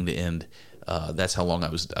from beginning to end. That's how long I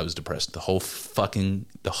was depressed. The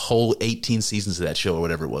whole 18 seasons of that show, or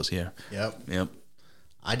whatever it was. Yeah. Yep.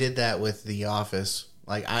 I did that with The Office.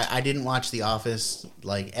 Like, I didn't watch The Office.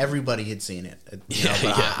 Like, everybody had seen it. You know,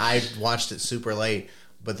 but I watched it super late.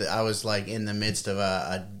 But I was like in the midst of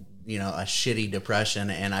a shitty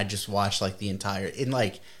depression, and I just watched like the entire in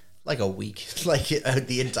like a week, like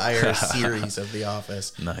the entire series of The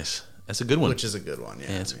Office. Nice. That's a good one. Which is a good one.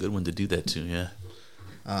 Yeah, it's a good one to do that too. Yeah.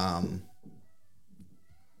 I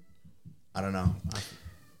don't know.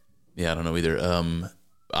 I don't know either.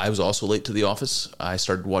 I was also late to The Office. I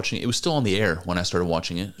started watching it. It was still on the air when I started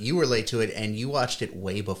watching it. You were late to it, and you watched it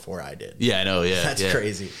way before I did. Yeah, I know. Yeah, that's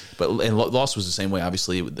crazy. And Lost was the same way.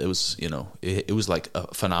 Obviously, it was, you know, it was like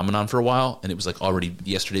a phenomenon for a while, and it was like already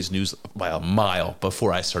yesterday's news by a mile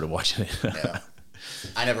before I started watching it. Yeah,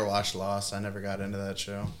 I never watched Lost. I never got into that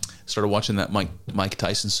show. Started watching that Mike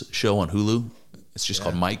Tyson's show on Hulu. It's just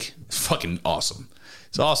called Mike. It's fucking awesome.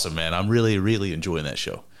 It's awesome, man. I'm really, really enjoying that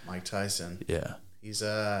show. Mike Tyson. Yeah. He's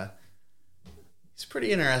a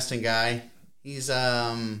pretty interesting guy. He's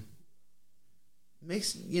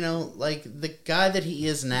makes, you know, like the guy that he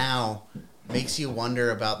is now makes you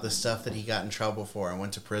wonder about the stuff that he got in trouble for and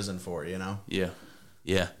went to prison for, you know? Yeah.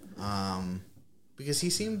 Yeah. Because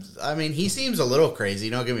he seems a little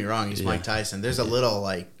crazy. Don't get me wrong. He's Mike Tyson. There's a little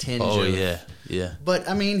like tinge of... Yeah. But,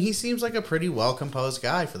 I mean, he seems like a pretty well-composed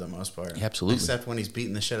guy for the most part. Yeah, absolutely. Except when he's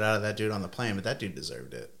beating the shit out of that dude on the plane, but that dude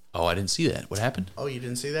deserved it. Oh, I didn't see that. What happened? Oh, you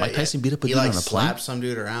didn't see that? Mike Tyson beat up a dude on a plane? He slapped some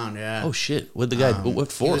dude around, yeah. Oh, shit. What the guy...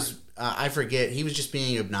 what for? I forget. He was just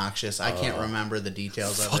being obnoxious. I can't remember the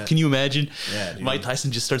details of it. Can you imagine? Yeah, dude. Mike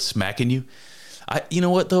Tyson just starts smacking you. You know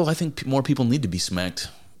what, though? I think more people need to be smacked.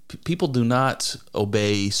 People do not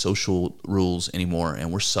obey social rules anymore,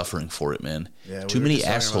 and we're suffering for it, man. Yeah, too many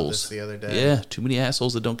assholes. This the other day. Yeah, too many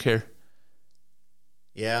assholes that don't care.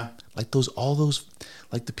 Yeah, like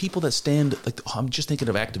the people that stand. Like, I'm just thinking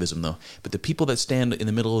of activism though, but the people that stand in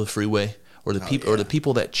the middle of the freeway, or the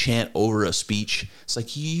people that chant over a speech. It's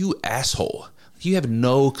like, you asshole. You have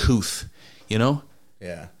no couth, you know.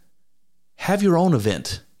 Yeah. Have your own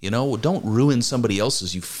event, you know. Don't ruin somebody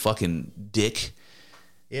else's, you fucking dick.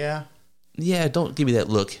 Yeah. Yeah, don't give me that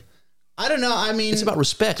look. I don't know. I mean... It's about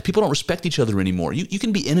respect. People don't respect each other anymore. You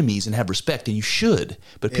can be enemies and have respect, and you should.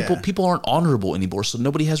 But people aren't honorable anymore, so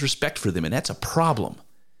nobody has respect for them, and that's a problem.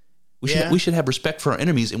 We should have respect for our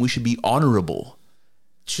enemies, and we should be honorable.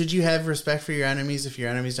 Should you have respect for your enemies if your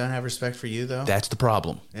enemies don't have respect for you, though? That's the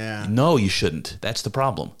problem. Yeah. No, you shouldn't. That's the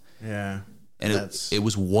problem. Yeah. And it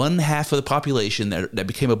was one half of the population that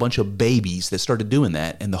became a bunch of babies that started doing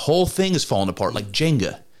that, and the whole thing is falling apart like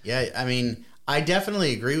Jenga. Yeah, I mean, I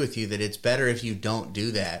definitely agree with you that it's better if you don't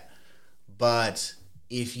do that. But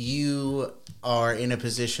if you are in a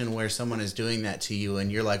position where someone is doing that to you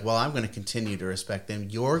and you're like, well, I'm going to continue to respect them,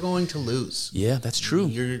 you're going to lose. Yeah, that's true.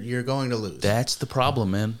 You're going to lose. That's the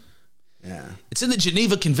problem, man. Yeah. It's in the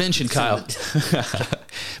Geneva Convention, Kyle.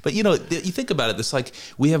 But, you know, you think about it, it's like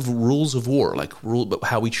we have rules of war, like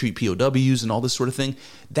how we treat POWs and all this sort of thing.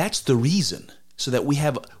 That's the reason, so that we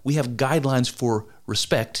have guidelines for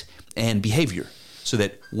respect and behavior, so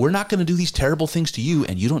that we're not going to do these terrible things to you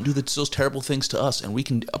and you don't do those terrible things to us. And we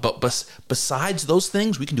can, besides those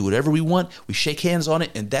things, we can do whatever we want. We shake hands on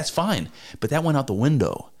it and that's fine. But that went out the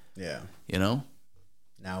window. Yeah. You know?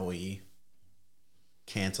 Now we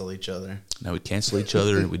cancel each other.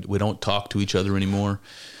 And we don't talk to each other anymore.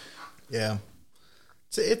 Yeah.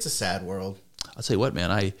 It's a sad world. I'll tell you what,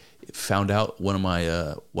 man, I found out one of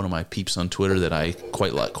my peeps on Twitter that I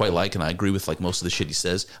quite like, and I agree with like most of the shit he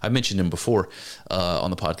says. I mentioned him before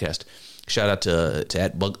on the podcast. Shout out to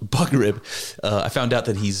 @Bugrib. I found out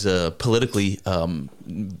that he's politically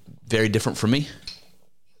very different from me,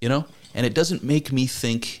 you know, and it doesn't make me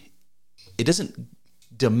think. It doesn't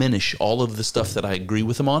diminish all of the stuff that I agree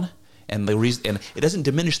with him on, and the reason, and it doesn't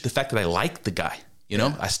diminish the fact that I like the guy. You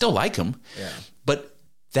know, I still like him, but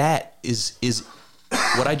that is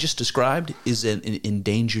what I just described is an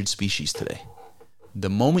endangered species today. The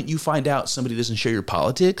moment you find out somebody doesn't share your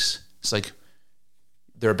politics, it's like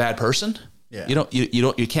they're a bad person. Yeah.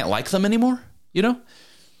 You can't like them anymore, you know?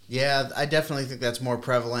 Yeah, I definitely think that's more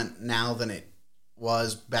prevalent now than it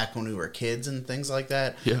was back when we were kids and things like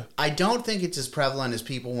that. Yeah. I don't think it's as prevalent as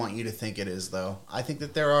people want you to think it is, though. I think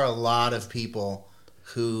that there are a lot of people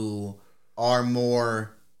who are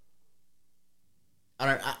more...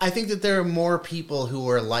 I think that there are more people who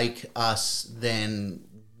are like us than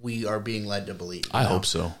we are being led to believe. I hope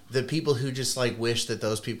so. The people who just like wish that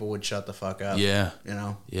those people would shut the fuck up. Yeah. You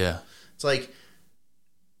know? Yeah. It's like,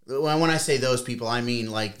 when I say those people, I mean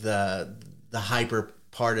like the hyper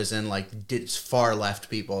partisan, like far left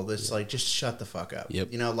people. That's like, just shut the fuck up.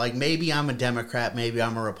 Yep. You know, like maybe I'm a Democrat, maybe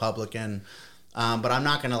I'm a Republican, but I'm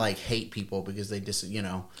not going to like hate people because they you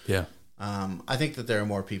know. Yeah. I think that there are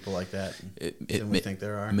more people like that than we think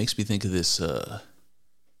there are. It makes me think of this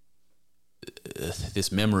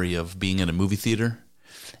this memory of being in a movie theater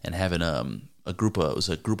and having a group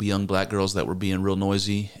of young black girls that were being real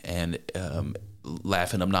noisy and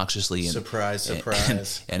laughing obnoxiously. And, surprise.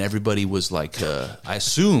 And everybody was like, I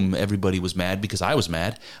assume everybody was mad because I was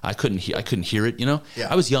mad. I couldn't hear it, you know? Yeah.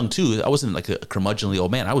 I was young too. I wasn't like a curmudgeonly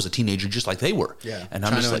old man. I was a teenager just like they were. Yeah. And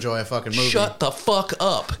I'm just trying to enjoy a fucking movie. Shut the fuck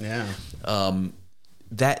up. Yeah.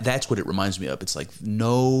 That's what it reminds me of. It's like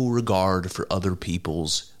no regard for other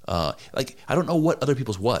people's, like, I don't know what other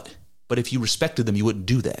people's what, but if you respected them, you wouldn't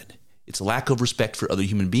do that. It's lack of respect for other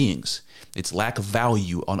human beings. It's lack of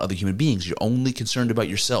value on other human beings. You're only concerned about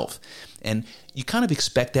yourself. And you kind of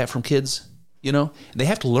expect that from kids. You know, they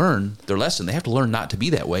have to learn their lesson. They have to learn not to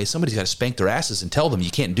be that way. Somebody's got to spank their asses and tell them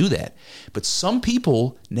you can't do that. But some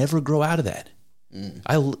people never grow out of that.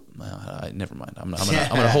 Never mind. I'm going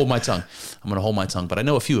to hold my tongue. I'm going to hold my tongue. But I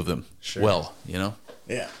know a few of them well, you know.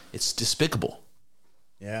 Yeah. It's despicable.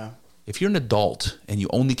 Yeah. If you're an adult and you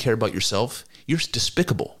only care about yourself, you're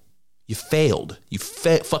despicable. You failed. You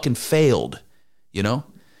fucking failed, you know.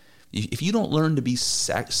 If you don't learn to be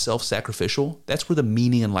self-sacrificial, that's where the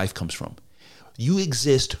meaning in life comes from. You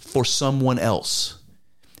exist for someone else.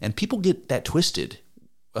 And people get that twisted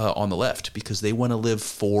on the left because they want to live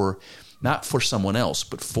not for someone else,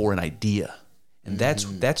 but for an idea. And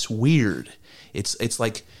that's weird. It's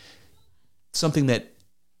like something that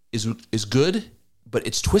is good, but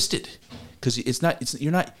it's twisted because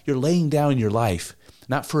you're laying down your life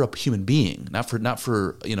not for a human being, not for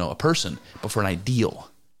a person, but for an ideal.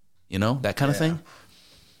 You know, that kind of thing.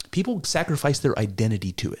 People sacrifice their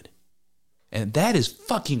identity to it. And that is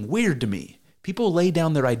fucking weird to me. People lay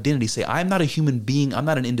down their identity, say, I'm not a human being, I'm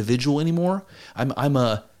not an individual anymore. I'm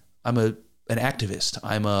an activist.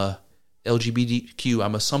 I'm a LGBTQ,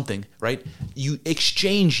 I'm a something, right? You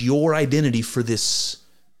exchange your identity for this,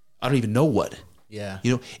 I don't even know what. Yeah.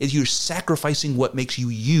 You know, you're sacrificing what makes you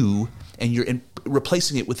you, and you're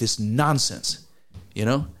replacing it with this nonsense, you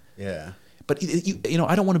know? Yeah. But, you know,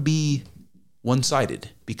 I don't want to be one-sided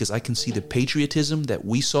because I can see the patriotism that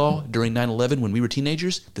we saw during 9/11 when we were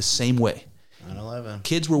teenagers the same way. 9/11.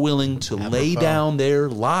 Kids were willing to lay down their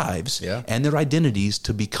lives and their identities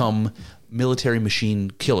to become military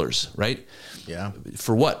machine killers, right? Yeah.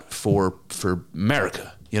 For what? For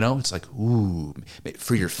America, you know? It's like, ooh,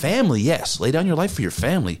 for your family, yes. Lay down your life for your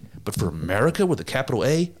family. But for America with a capital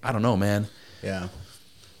A, I don't know, man. Yeah.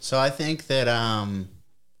 So I think that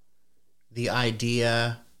the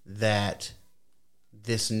idea that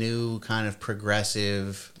this new kind of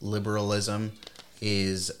progressive liberalism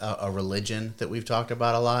is a religion that we've talked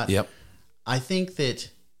about a lot. Yep. I think that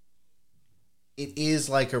it is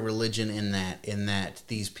like a religion in that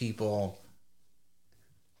these people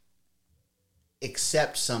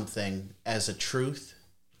accept something as a truth,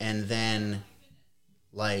 and then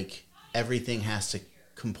like everything has to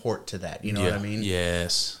comport to that. You know what I mean?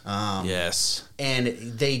 Yes. Yes. And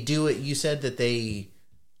they do it. You said that they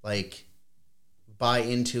like buy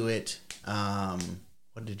into it.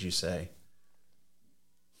 What did you say?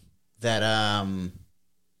 That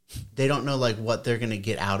they don't know like what they're gonna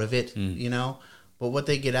get out of it, you know. But what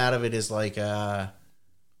they get out of it is like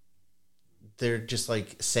they're just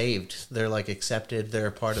like saved. They're like accepted. They're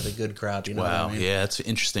a part of the good crowd. You know what I mean? Yeah, that's an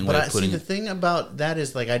interesting way of putting it. The thing about that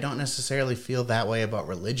is like I don't necessarily feel that way about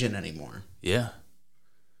religion anymore. Yeah.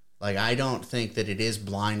 Like I don't think that it is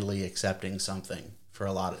blindly accepting something for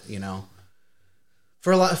a lot of, you know.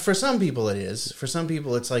 For some people it is. For some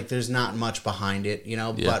people it's like there's not much behind it, you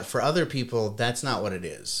know, but for other people that's not what it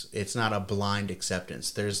is. It's not a blind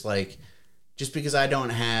acceptance. There's like just because I don't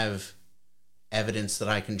have evidence that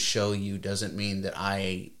I can show you doesn't mean that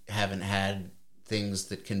I haven't had things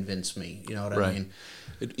that convince me. You know what I mean?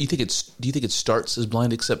 Do you think it starts as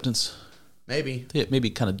blind acceptance? Maybe. Yeah, maybe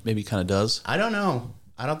kind of does. I don't know.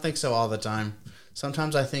 I don't think so all the time.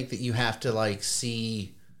 Sometimes I think that you have to like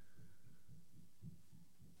see.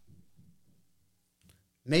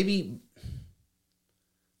 Maybe.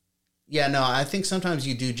 Yeah, no, I think sometimes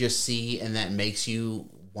you do just see, and that makes you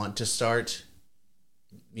want to start,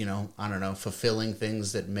 you know, I don't know, fulfilling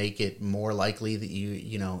things that make it more likely that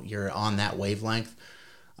you're on that wavelength.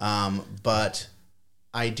 But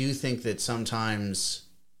I do think that sometimes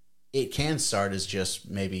it can start as just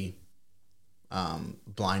maybe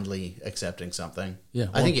blindly accepting something. Yeah,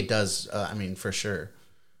 I think it does. I mean, for sure.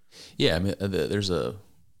 Yeah, I mean, there's a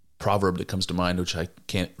proverb that comes to mind, which I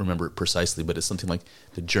can't remember it precisely, but it's something like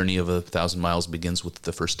the journey of 1,000 miles begins with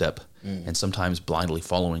the first step. And sometimes blindly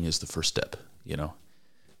following is the first step, you know?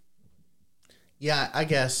 Yeah, I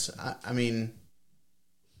guess. I mean,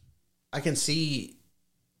 I can see.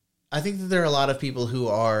 I think that there are a lot of people who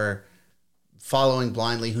are following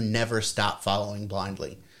blindly who never stop following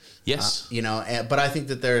blindly. Yes. You know, but I think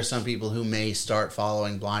that there are some people who may start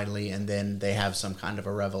following blindly and then they have some kind of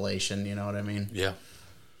a revelation. You know what I mean? Yeah.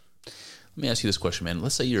 Let me ask you this question, man.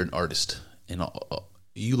 Let's say you're an artist and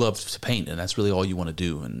you love to paint and that's really all you want to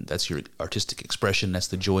do. And that's your artistic expression. That's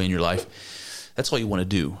the joy in your life. That's all you want to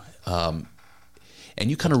do. And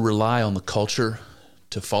you kind of rely on the culture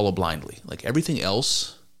to follow blindly. Like everything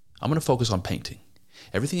else, I'm going to focus on painting.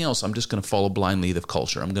 Everything else, I'm just going to follow blindly the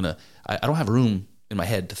culture. I don't have room in my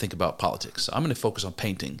head to think about politics. So I'm going to focus on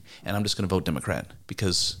painting, and I'm just going to vote Democrat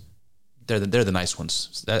because they're the nice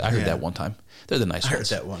ones. I heard that one time. They're the nice ones. I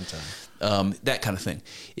heard that one time. That kind of thing.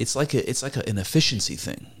 It's like an efficiency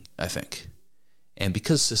thing, I think. And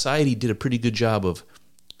because society did a pretty good job of,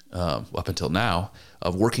 up until now,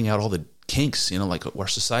 of working out all the kinks, like our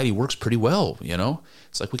society works pretty well,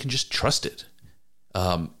 It's like we can just trust it.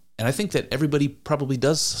 And I think that everybody probably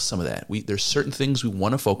does some of that. There's certain things we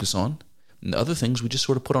want to focus on, and other things we just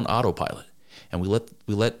sort of put on autopilot. And we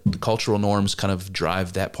let the cultural norms kind of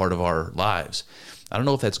drive that part of our lives. I don't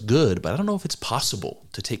know if that's good, but I don't know if it's possible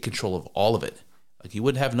to take control of all of it. Like you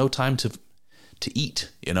would have no time to eat,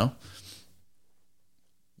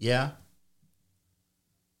 Yeah.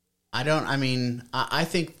 I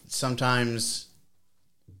think sometimes,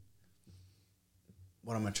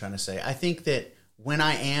 what am I trying to say? I think that when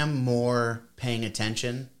I am more paying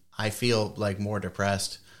attention, I feel like more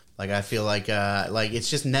depressed. Like I feel like it's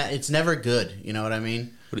just it's never good. You know what I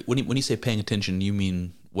mean? When you say paying attention, you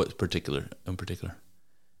mean what in particular?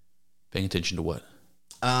 Paying attention to what?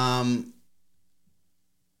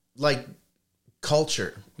 Like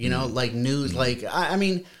culture, like news. Like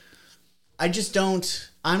I just don't.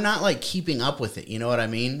 I'm not like keeping up with it. You know what I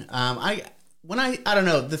mean? I don't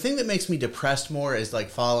know. The thing that makes me depressed more is like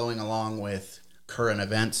following along with current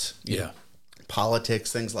events. Yeah.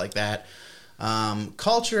 Politics, things like that.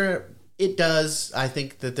 Culture, it does. I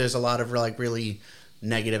think that there's a lot of like really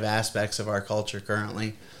negative aspects of our culture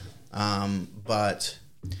currently. But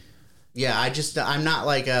yeah, I'm not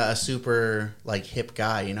like a super like hip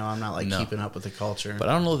guy, I'm not like keeping up with the culture. But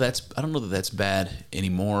I don't know that that's bad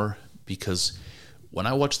anymore, because when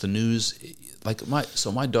I watch the news, like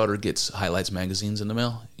my daughter gets Highlights magazines in the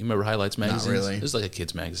mail. You remember Highlights magazines? Not really. It's like a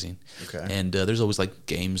kid's magazine. Okay. And there's always like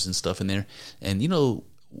games and stuff in there. And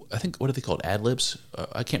I think, what are they called? Ad libs?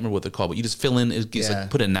 I can't remember what they're called, but you just fill in,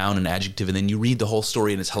 put a noun and adjective, and then you read the whole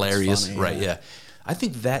story, and it's hilarious. Funny, right? Yeah. I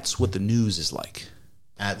think that's what the news is like.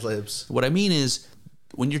 Ad libs. What I mean is,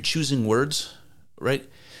 when you're choosing words, right?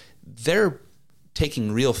 They're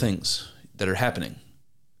taking real things that are happening,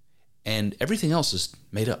 and everything else is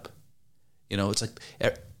made up. It's like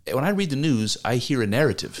when I read the news, I hear a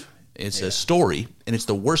narrative. It's a story, and it's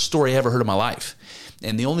the worst story I ever heard in my life.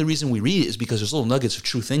 And the only reason we read it is because there's little nuggets of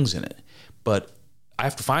true things in it. But I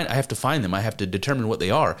have to find them. I have to determine what they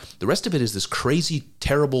are. The rest of it is this crazy,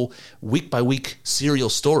 terrible, week by week serial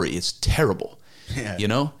story. It's terrible. Yeah.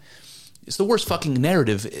 It's the worst fucking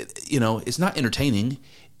narrative. It's not entertaining.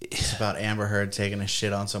 It's about Amber Heard taking a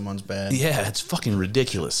shit on someone's bed. Yeah, it's fucking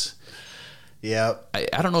ridiculous. Yeah.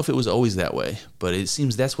 I don't know if it was always that way, but it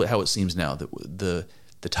seems that's how it seems now. The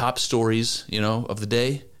top stories, of the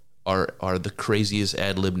day are the craziest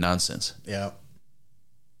ad lib nonsense. Yeah.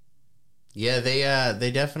 Yeah,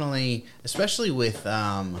 they definitely, especially with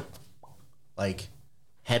like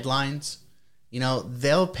headlines,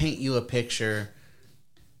 they'll paint you a picture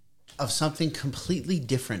of something completely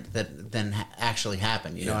different than actually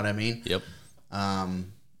happened. You know what I mean? Yep.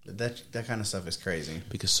 That kind of stuff is crazy.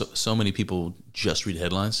 Because so many people just read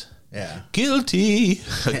headlines. Yeah. Guilty.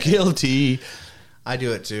 Guilty. I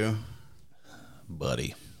do it too.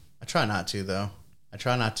 Buddy. I try not to, though. I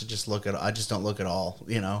try not to just look at... I just don't look at all,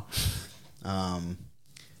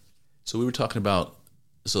 So we were talking about...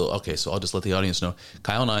 So I'll just let the audience know.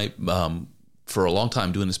 Kyle and I, for a long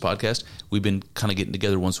time doing this podcast, we've been kind of getting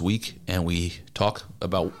together once a week, and we talk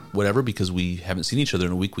about whatever, because we haven't seen each other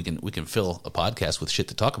in a week. We can fill a podcast with shit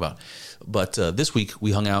to talk about. But this week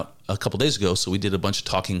we hung out a couple days ago, so we did a bunch of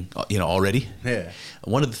talking, already. Yeah.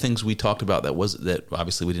 One of the things we talked about that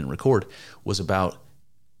obviously we didn't record was about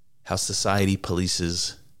how society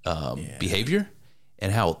polices behavior,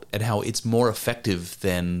 and how it's more effective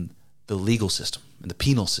than the legal system and the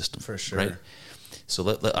penal system. For sure. Right?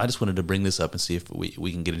 So I just wanted to bring this up and see if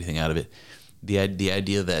we can get anything out of it. The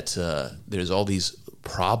idea that there's all these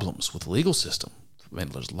problems with the legal system. I mean,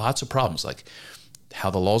 there's lots of problems, like how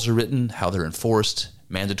the laws are written, how they're enforced,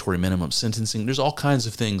 mandatory minimum sentencing. There's all kinds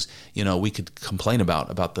of things we could complain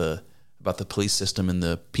about the police system and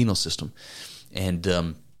the penal system,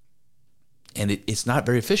 and it's not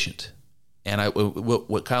very efficient. And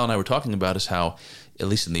what Kyle and I were talking about is how, at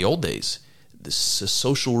least in the old days, the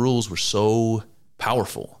social rules were so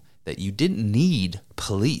powerful that you didn't need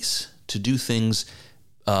police to do things,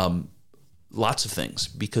 lots of things,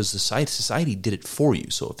 because the society did it for you.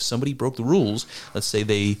 So if somebody broke the rules, let's say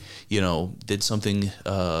they, did something,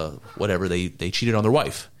 whatever, they cheated on their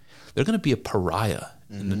wife, they're going to be a pariah.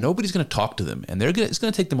 Mm-hmm. And nobody's going to talk to them, and it's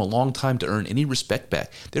going to take them a long time to earn any respect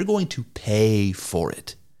back. They're going to pay for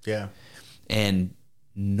it. Yeah. And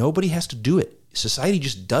nobody has to do it. Society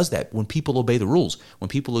just does that when people obey the rules, when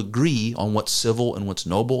people agree on what's civil and what's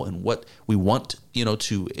noble and what we want,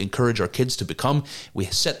 to encourage our kids to become. We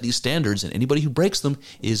set these standards, and anybody who breaks them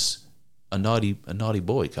is a naughty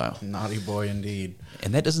boy, Kyle. Naughty boy indeed.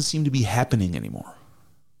 And that doesn't seem to be happening anymore.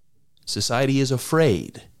 Society is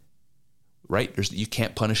afraid, right? You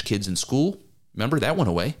can't punish kids in school. Remember, that went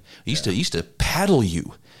away. Used to paddle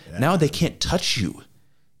you. Yeah. Now they can't touch you.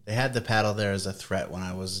 They had the paddle there as a threat when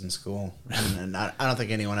I was in school. And I don't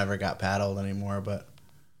think anyone ever got paddled anymore, but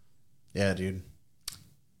yeah, dude.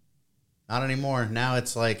 Not anymore. Now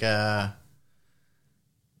it's like, I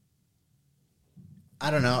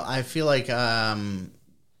don't know. I feel like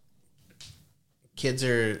kids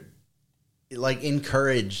are like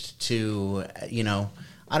encouraged to,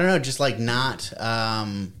 I don't know, just like not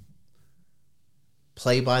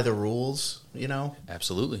play by the rules,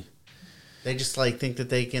 Absolutely. They just like think that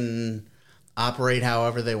they can operate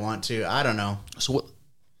however they want to. I don't know. So what?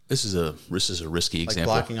 This is a risky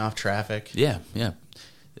example. Like blocking off traffic. Yeah.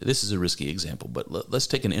 This is a risky example, but let's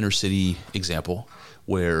take an inner city example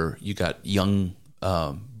where you got young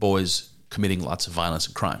boys committing lots of violence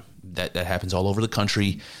and crime. That happens all over the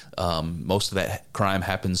country. Most of that crime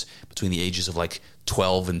happens between the ages of like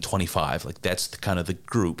 12 and 25. Like that's kind of the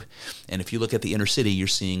group. And if you look at the inner city, you're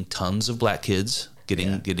seeing tons of black kids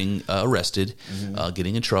getting arrested,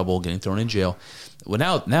 getting in trouble, getting thrown in jail.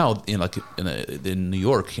 Well, now in New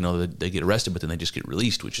York, they get arrested, but then they just get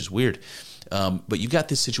released, which is weird. But you've got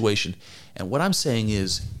this situation, and what I'm saying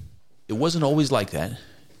is, it wasn't always like that.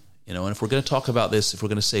 And if we're going to talk about this, if we're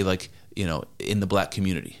going to say in the black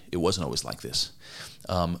community, it wasn't always like this.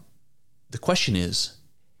 The question is,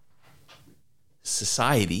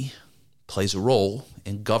 society plays a role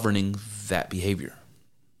in governing that behavior.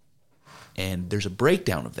 And there's a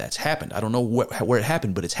breakdown of that's happened. I don't know where it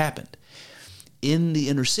happened, but it's happened. In the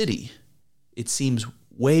inner city, it seems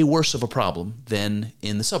way worse of a problem than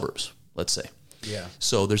in the suburbs, let's say. Yeah.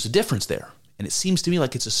 So there's a difference there. And it seems to me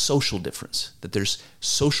like it's a social difference, that there's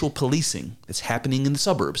social policing that's happening in the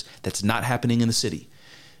suburbs that's not happening in the city.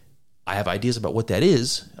 I have ideas about what that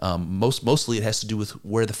is. Mostly it has to do with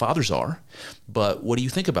where the fathers are. But what do you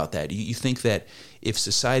think about that? You think that if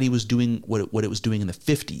society was doing what it was doing in the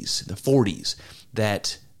 50s, the 40s,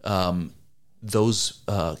 that those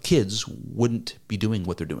kids wouldn't be doing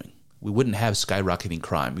what they're doing? We wouldn't have skyrocketing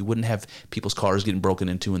crime. We wouldn't have people's cars getting broken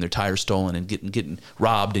into and their tires stolen and getting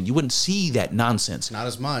robbed. And you wouldn't see that nonsense. Not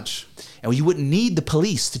as much. And you wouldn't need the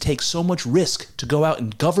police to take so much risk to go out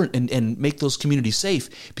and govern and make those communities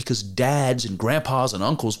safe, because dads and grandpas and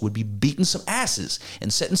uncles would be beating some asses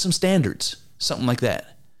and setting some standards. Something like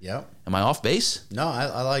that. Yep. Am I off base? No,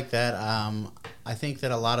 I like that. I think that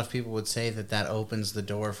a lot of people would say that opens the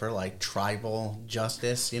door for like tribal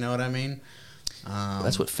justice. You know what I mean? Well,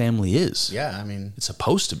 that's what family is. Yeah, I mean, it's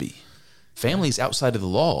supposed to be. Family is outside of the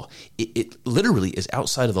law. It literally is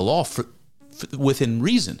outside of the law for within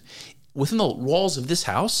reason. Within the walls of this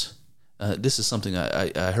house, this is something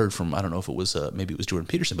I heard from, I don't know if it was, maybe it was Jordan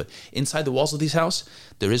Peterson, but inside the walls of this house,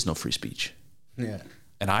 there is no free speech. Yeah.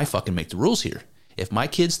 And I fucking make the rules here. If my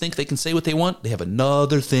kids think they can say what they want, they have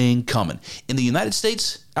another thing coming. In the United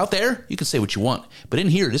States, out there, you can say what you want. But in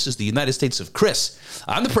here, this is the United States of Chris.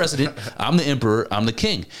 I'm the president. I'm the emperor. I'm the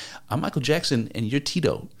king. I'm Michael Jackson, and you're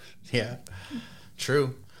Tito. Yeah,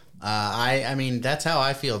 true. I mean, that's how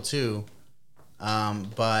I feel too.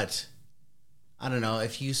 But I don't know,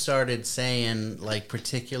 if you started saying like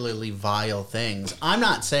particularly vile things, I'm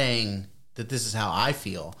not saying that this is how I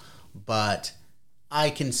feel, but I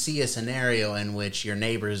can see a scenario in which your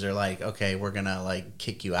neighbors are like, okay, we're going to like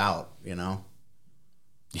kick you out, Yeah.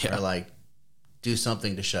 Or like do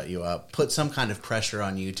something to shut you up. Put some kind of pressure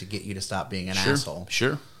on you to get you to stop being an asshole.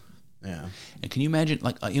 Sure. Yeah. And can you imagine,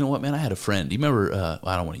 like, you know what, man? I had a friend. You remember,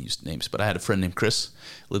 I don't want to use names, but I had a friend named Chris,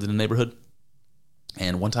 lived in the neighborhood.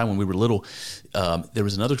 And one time when we were little, there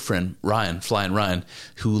was another friend, Flying Ryan,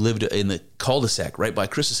 who lived in the cul-de-sac right by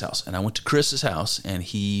Chris's house. And I went to Chris's house, and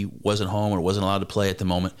he wasn't home or wasn't allowed to play at the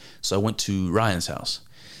moment. So I went to Ryan's house.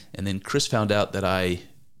 And then Chris found out that I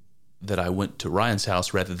went to Ryan's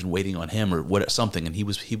house rather than waiting on him or something. And he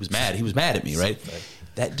was mad. He was mad at me, right?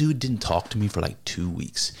 That dude didn't talk to me for like 2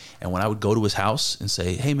 weeks. And when I would go to his house and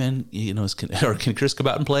say, hey, man, can Chris come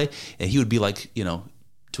out and play? And he would be like, to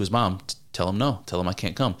his mom, tell him no. Tell him I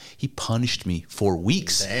can't come. He punished me for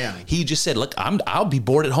weeks. Damn. He just said, look, I'll be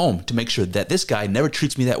bored at home to make sure that this guy never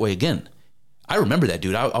treats me that way again. I remember that,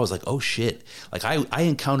 dude. I was like, oh, shit. Like, I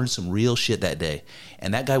encountered some real shit that day.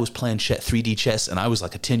 And that guy was playing 3D chess, and I was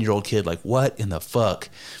like a 10-year-old kid, like, what in the fuck?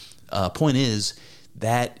 Point is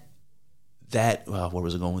that where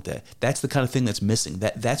was I going with that? That's the kind of thing that's missing.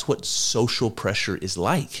 That's what social pressure is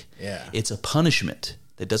like. Yeah. It's a punishment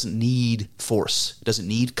that doesn't need force. It doesn't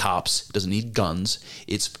need cops. It doesn't need guns.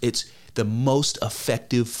 It's the most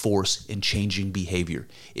effective force in changing behavior.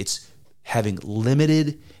 It's having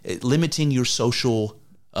limiting your social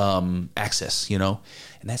access, you know.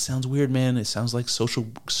 And that sounds weird, man. It sounds like social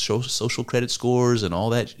credit scores and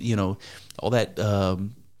all that, you know, all that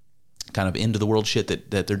kind of end of the world shit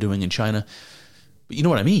that they're doing in China. But you know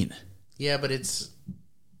what I mean? Yeah, but it's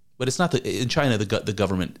not in China. The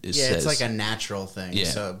government says it's like a natural thing. Yeah.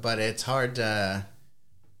 So, but it's hard to.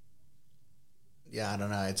 Yeah, I don't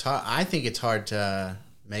know. It's hard. I think it's hard to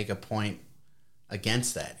make a point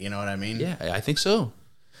against that. You know what I mean? Yeah, I think so.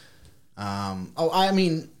 I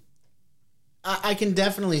mean, I can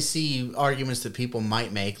definitely see arguments that people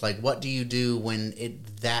might make. Like, what do you do when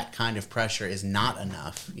that kind of pressure is not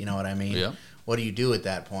enough? You know what I mean? Yeah. What do you do at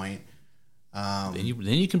that point? Then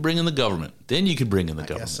you can bring in the government. I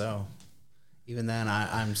guess so. Even then,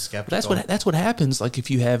 I'm skeptical. But that's what happens. Like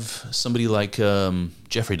if you have somebody like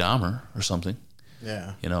Jeffrey Dahmer or something.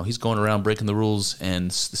 Yeah. You know, he's going around breaking the rules,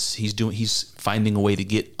 and he's finding a way to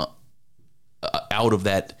get out of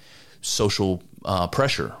that social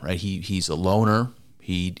pressure. Right? He's a loner.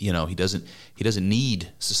 He doesn't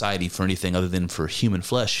need society for anything other than for human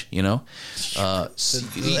flesh. You know,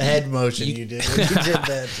 the head motion you did. You did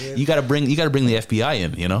that, dude. You got to bring the FBI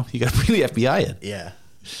in. You know, you got to bring the FBI in. Yeah.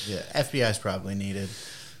 FBI is probably needed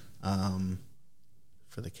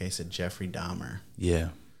for the case of Jeffrey Dahmer. Yeah.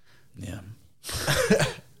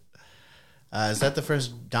 Is that the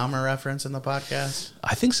first Dahmer reference in the podcast?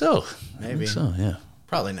 I think so. Maybe. I think so. Yeah.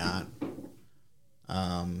 Probably not.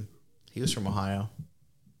 He was from Ohio.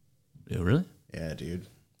 Yeah, really? Yeah, dude.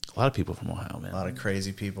 A lot of people from Ohio, man. A lot of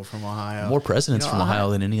crazy people from Ohio. More presidents from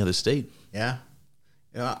Ohio than any other state. Yeah.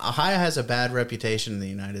 Ohio has a bad reputation in the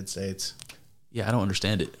United States. Yeah, I don't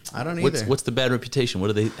understand it. I don't either. What's the bad reputation?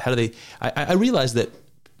 I realize that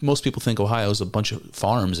most people think Ohio is a bunch of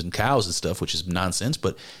farms and cows and stuff, which is nonsense,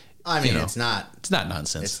 but I mean, it's not. It's not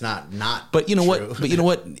nonsense. It's not. But you know true. what? But you know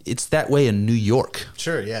what? It's that way in New York.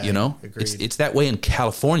 Sure. Yeah. You know, agreed. It's that way in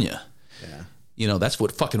California. Yeah. You know, that's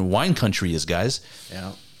what fucking wine country is, guys.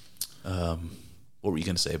 Yeah. What were you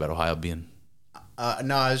going to say about Ohio being?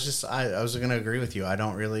 No, I was going to agree with you. I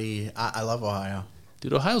don't really. I love Ohio.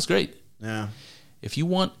 Dude, Ohio's great. Yeah. If you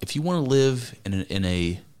want to live in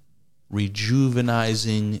a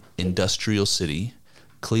rejuvenizing industrial city,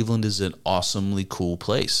 Cleveland is an awesomely cool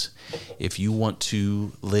place. If you want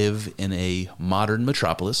to live in a modern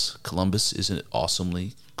metropolis, Columbus is an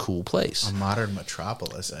awesomely cool place. A modern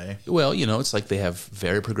metropolis, eh? Well, you know, it's like they have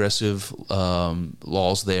very progressive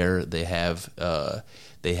laws there. They have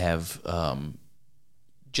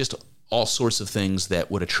just all sorts of things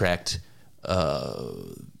that would attract.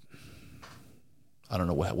 I don't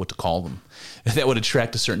know what to call them. That would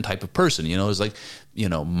attract a certain type of person. You know, it's like, you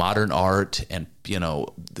know, modern art and, you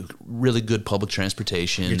know, the really good public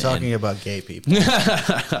transportation. You're talking about gay people.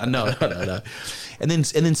 No. And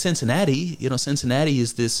then Cincinnati. You know, Cincinnati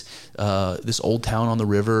is this old town on the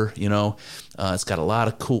river. You know, it's got a lot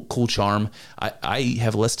of cool charm. I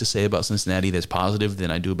have less to say about Cincinnati that's positive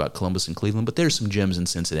than I do about Columbus and Cleveland. But there's some gems in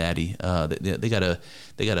Cincinnati. They got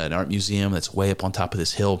an art museum that's way up on top of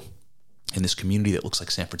this hill. In this community that looks like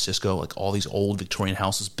San Francisco, like all these old Victorian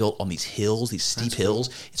houses built on these hills, these steep hills.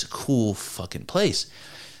 Cool. It's a cool fucking place.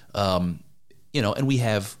 You know, and we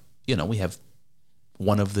have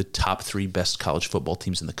one of the top 3 best college football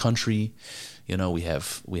teams in the country. You know, we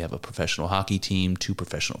have a professional hockey team, 2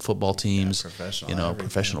 professional football teams,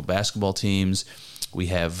 professional basketball teams. We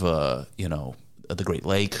have, the Great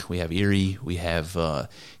Lake, we have Erie, we have, the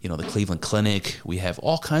Cleveland Clinic, we have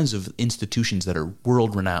all kinds of institutions that are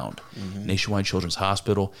world renowned. Mm-hmm. Nationwide Children's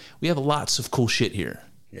Hospital. We have lots of cool shit here.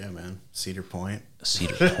 Yeah, man. Cedar Point.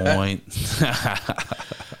 I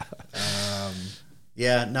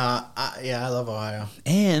love Ohio.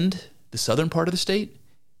 And the southern part of the state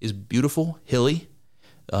is beautiful, hilly.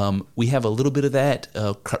 We have a little bit of that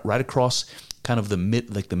right across kind of the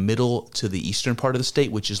middle to the eastern part of the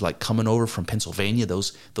state, which is like coming over from Pennsylvania,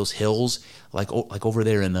 those hills, like over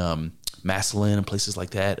there in Massillon and places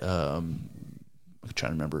like that. I'm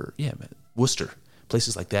trying to remember. Yeah, Worcester,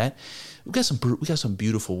 places like that. We got some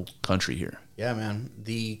beautiful country here. Yeah, man.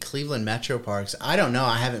 The Cleveland Metro Parks. I don't know.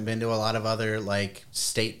 I haven't been to a lot of other like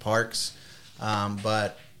state parks,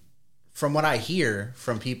 but from what I hear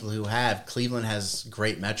from people who have, Cleveland has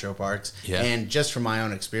great metro parks. Yeah. And just from my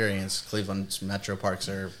own experience, Cleveland's metro parks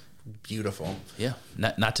are beautiful. Yeah.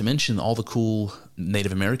 Not to mention all the cool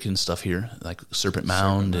Native American stuff here, like Serpent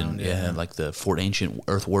Mound, like the Fort Ancient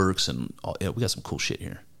Earthworks, and all, we got some cool shit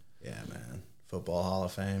here. Yeah, man. Football Hall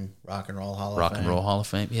of Fame, Rock and Roll Hall of Fame. Rock and Roll Hall of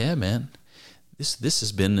Fame. Yeah, man. This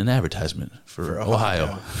has been an advertisement for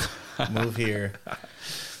Ohio. Move here.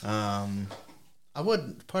 Part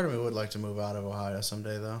of me would like to move out of Ohio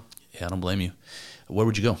someday, though. Yeah, I don't blame you. Where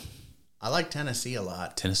would you go? I like Tennessee a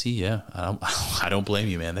lot. Tennessee, yeah. I don't blame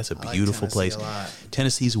you, man. That's a beautiful place.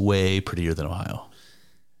 Tennessee's way prettier than Ohio.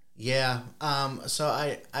 Yeah. So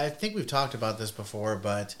I think we've talked about this before,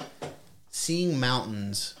 but seeing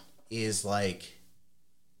mountains is like,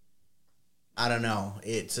 I don't know.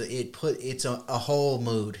 It's a whole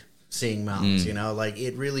mood seeing mountains, you know? Like,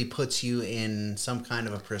 it really puts you in some kind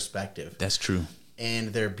of a perspective. That's true. And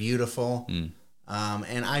they're beautiful.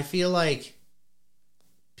 And I feel like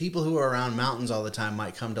people who are around mountains all the time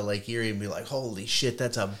might come to Lake Erie and be like, holy shit,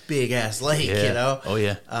 that's a big ass lake, you know? Oh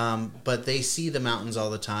yeah. But they see the mountains all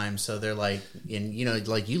the time. So they're like,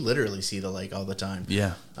 like you literally see the lake all the time.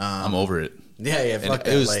 Yeah. I'm over it. Yeah. And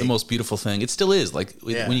it was the most beautiful thing. It still is. Like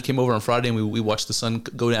when you came over on Friday and we watched the sun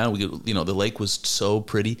go down, the lake was so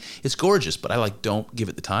pretty. It's gorgeous, but I don't give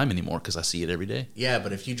it the time anymore because I see it every day. Yeah.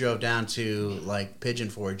 But if you drove down to like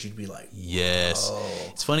Pigeon Forge, you'd be like, yes.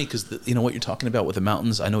 whoa. It's funny because what you're talking about with the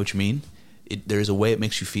mountains, I know what you mean. There's a way it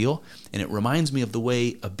makes you feel, and it reminds me of the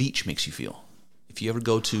way a beach makes you feel. If you ever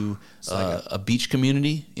go to a beach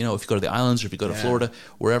community, if you go to the islands or if you go to Florida,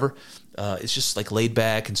 wherever, it's just like laid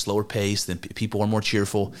back and slower paced, and people are more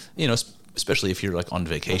cheerful, especially if you're like on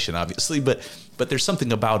vacation, obviously. But there's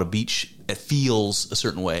something about a beach that feels a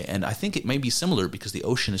certain way, and I think it may be similar because the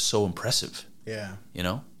ocean is so impressive. Yeah.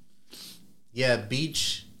 Yeah,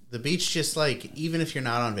 the beach just like, even if you're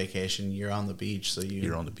not on vacation, you're on the beach, so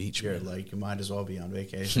you're on the beach. You're like, you might as well be on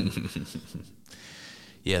vacation.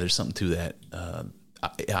 Yeah, there's something to that.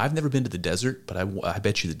 I've never been to the desert, but I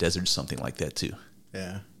bet you the desert's something like that too.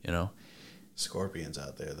 Yeah. Scorpions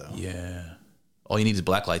out there, though. Yeah. All you need is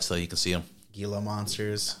black lights, though. You can see them. Gila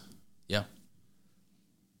monsters. Yeah.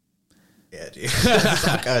 Yeah, dude. There's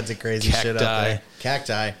all kinds of crazy shit out there.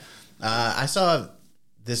 Cacti. I saw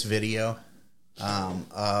this video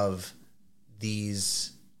of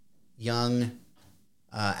these young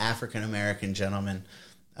African-American gentlemen,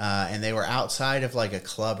 and they were outside of like a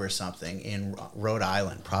club or something in Rhode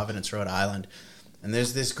Island, Providence, Rhode Island. And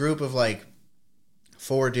there's this group of like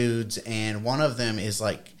 4 dudes, and one of them is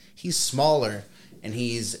like, he's smaller, and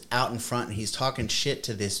he's out in front, and he's talking shit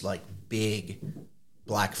to this like big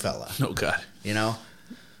black fella. Oh God.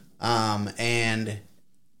 And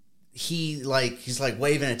he's like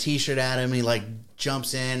waving a t-shirt at him. He like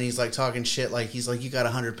jumps in. He's like talking shit. Like he's like, you got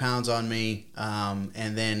 100 pounds on me.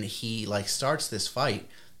 And then he like starts this fight,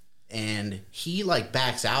 and he like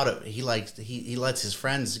backs out of it. He lets his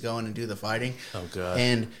friends go in and do the fighting. Oh God.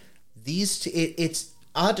 And it's,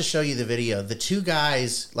 I'll have to show you the video. The 2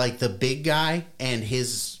 guys, like the big guy and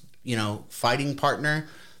his, fighting partner,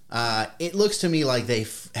 it looks to me like they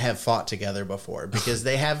have fought together before, because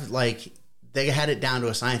they have like, they had it down to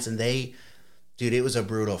a science, and dude, it was a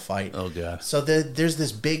brutal fight. Oh God. So there's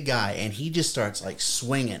this big guy, and he just starts like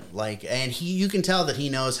swinging, like, and you can tell that he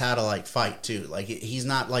knows how to like fight too. Like he's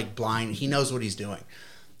not like blind. He knows what he's doing.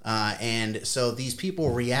 And so these people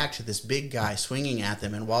react to this big guy swinging at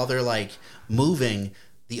them, and while they're like moving,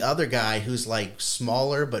 the other guy, who's like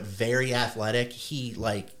smaller but very athletic, he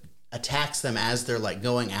like attacks them as they're like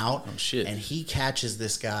going out. Oh shit. And he catches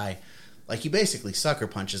this guy. Like, he basically sucker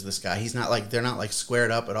punches this guy. He's not like, they're not like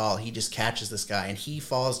squared up at all. He just catches this guy, and he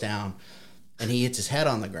falls down, and he hits his head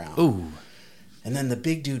on the ground. Ooh. And then the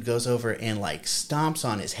big dude goes over and like stomps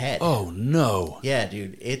on his head. Oh no. Yeah,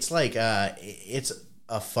 dude. It's like, it's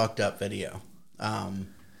a fucked up video.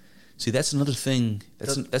 See, that's another thing.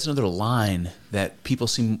 That's another line that people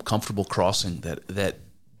seem comfortable crossing that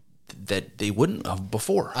they wouldn't have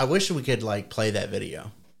before. I wish we could like play that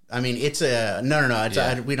video. I mean, it's a no.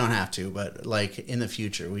 We don't have to, but like in the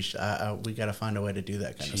future, we got to find a way to do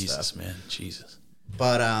that kind of stuff. Jesus, man, Jesus.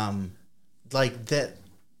 But like that,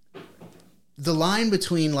 the line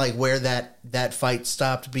between like where that fight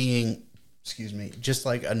stopped being, just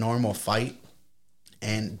like a normal fight,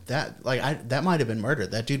 and that that might have been murder.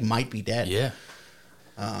 That dude might be dead. Yeah.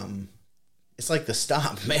 It's like the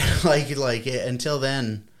stop, man. like until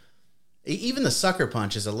then, even the sucker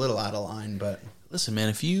punch is a little out of line, but. Listen, man,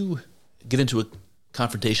 if you get into a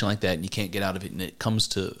confrontation like that and you can't get out of it, and it comes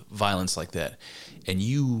to violence like that, and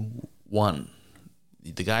you won,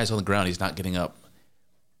 the guy's on the ground, he's not getting up,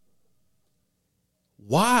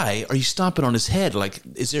 why are you stomping on his head? Like,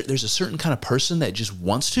 there's a certain kind of person that just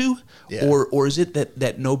wants to, or is it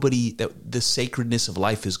that nobody, that the sacredness of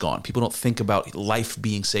life is gone? People don't think about life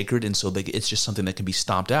being sacred, and so it's just something that can be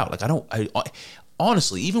stomped out. Like, I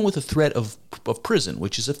honestly, even with the threat of prison,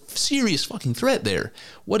 which is a serious fucking threat there,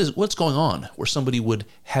 what's going on where somebody would,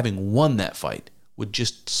 having won that fight, would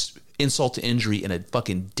just insult to injury in a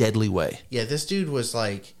fucking deadly way? Yeah, this dude was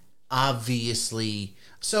like obviously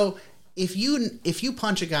so. If you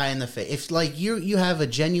punch a guy in the face, if like you have a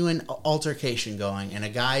genuine altercation going, and a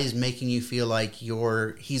guy is making you feel like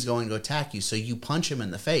he's going to attack you, so you punch him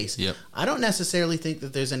in the face. Yep. I don't necessarily think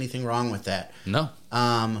that there's anything wrong with that. No.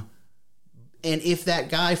 And if that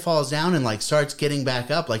guy falls down and like starts getting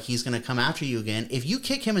back up, like he's going to come after you again, if you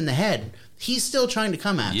kick him in the head, he's still trying to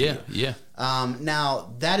come after you. Yeah.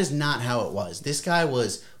 Now that is not how it was. This guy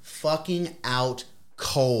was fucking out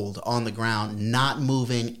cold on the ground, not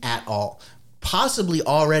moving at all, possibly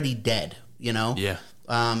already dead, you know? Yeah.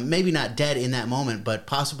 Maybe not dead in that moment, but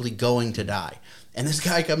possibly going to die. And this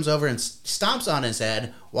guy comes over and stomps on his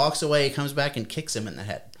head, walks away, comes back and kicks him in the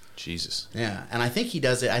head. Jesus. Yeah, and I think he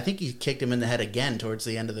does it. I think he kicked him in the head again towards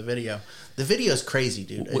the end of the video. The video's crazy,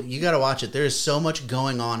 dude. You got to watch it. There is so much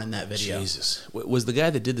going on in that video. Jesus. Was the guy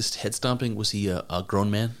that did this head stomping, was he a grown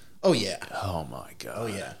man? Oh, yeah. Oh, my God. Oh,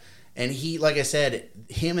 yeah. And he, like I said,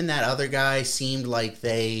 him and that other guy seemed like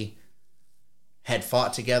they had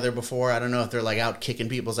fought together before. I don't know if they're like out kicking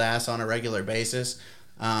people's ass on a regular basis.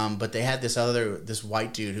 But they had this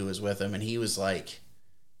white dude who was with him, and he was like,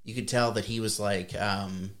 you could tell that he was like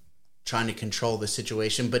trying to control the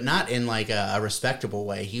situation, but not in like a respectable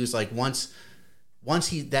way. He was like, once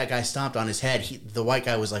that guy stomped on his head, the white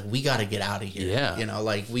guy was like, we got to get out of here. Yeah. You know,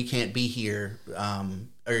 like we can't be here.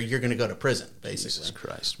 Or you're going to go to prison, basically. Jesus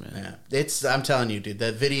Christ, man. Yeah. I'm telling you, dude,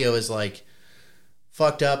 that video is like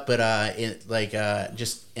fucked up, but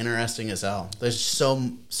just interesting as hell. There's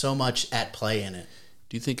so much at play in it.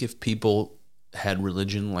 Do you think if people had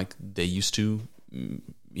religion like they used to,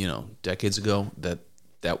 decades ago, that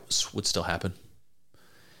would still happen?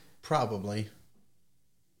 Probably.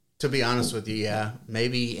 To be honest with you, yeah.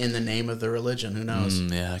 Maybe in the name of the religion, who knows?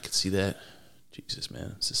 Yeah, I could see that. Jesus,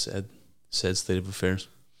 man. It's a sad state of affairs.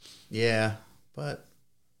 Yeah, but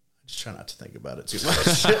I just try not to think about it too much.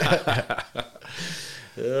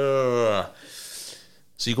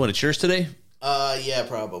 So you going to church today? Yeah,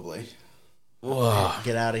 probably. Whoa.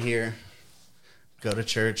 Get out of here. Go to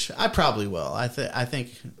church. I probably will. I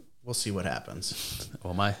think we'll see what happens.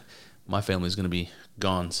 Well, my family's going to be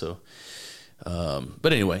gone, so.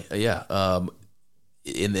 But anyway, yeah.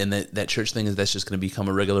 And then that church thing, that's just going to become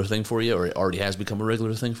a regular thing for you, or it already has become a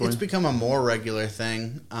regular thing for you? It's become a more regular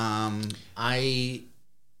thing. I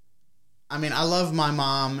love my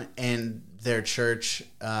mom and their church,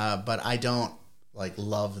 but I don't like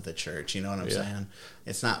love the church. You know what I'm saying?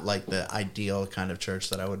 It's not like the ideal kind of church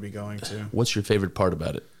that I would be going to. What's your favorite part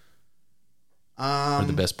about it? Or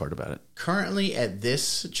the best part about it? Currently at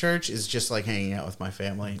this church is just like hanging out with my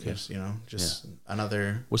family. Okay. Just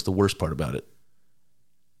another. What's the worst part about it?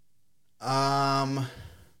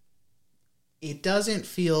 It doesn't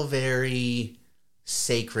feel very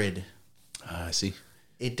sacred. I see.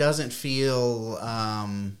 It doesn't feel,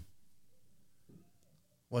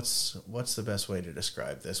 what's the best way to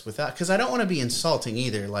describe this without, because I don't want to be insulting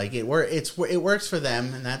either. Like it works for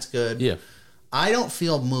them, and that's good. Yeah. I don't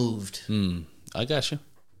feel moved. I got you.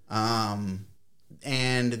 And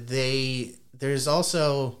there's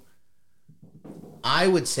also, I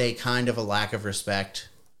would say, kind of a lack of respect.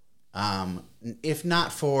 If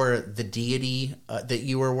not for the deity that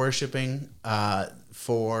you were worshiping,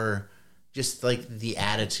 for just like the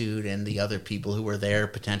attitude and the other people who were there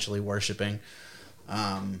potentially worshiping,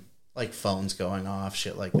 like phones going off,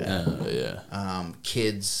 shit like that.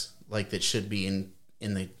 Kids like that should be in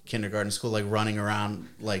the kindergarten school, like running around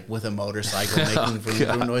like with a motorcycle making vroom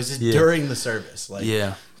vroom noises during the service. Like,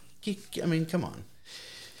 I mean, come on.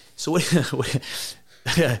 So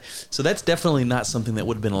so that's definitely not something that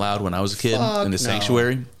would have been allowed when I was a kid in the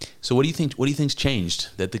sanctuary. So what do you think? What do you think's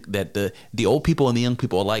changed that the old people and the young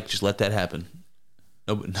people alike just let that happen?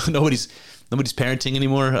 Nobody's parenting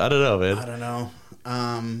anymore. I don't know, man. I don't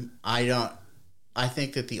know. I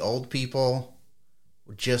think that the old people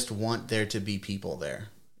just want there to be people there.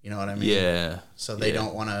 You know what I mean? Yeah. So they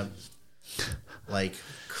don't want to like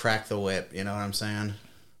crack the whip. You know what I'm saying?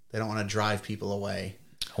 They don't want to drive people away.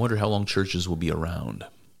 I wonder how long churches will be around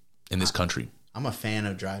in this country. I'm a fan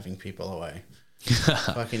of driving people away.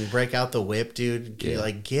 Fucking break out the whip, dude.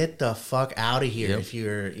 Get the fuck out of here if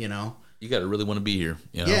you're, You got to really want to be here.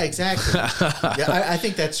 You know? Yeah, exactly. I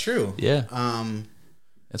think that's true. Yeah.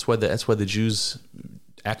 That's why the Jews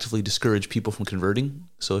actively discourage people from converting.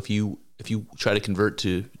 So if you try to convert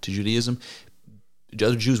to Judaism,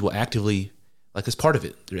 other Jews will actively, like, as part of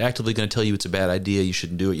it, they're actively going to tell you it's a bad idea, you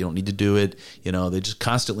shouldn't do it, you don't need to do it. You know, they just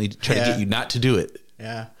constantly try to get you not to do it.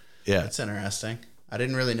 Yeah. Yeah. That's interesting. I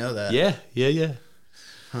didn't really know that. Yeah.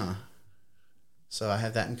 Huh. So I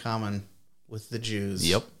have that in common with the Jews.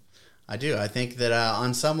 Yep. I do. I think that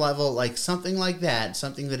on some level, like something like that,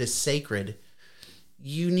 something that is sacred,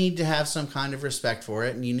 you need to have some kind of respect for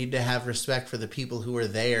it, and you need to have respect for the people who are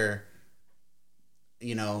there,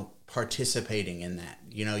 you know, participating in that.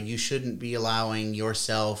 You know, you shouldn't be allowing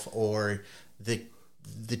yourself or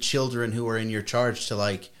the children who are in your charge to,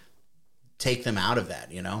 like, take them out of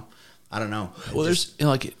that, you know? I don't know. Well, there's, you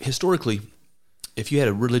know, like, historically, if you had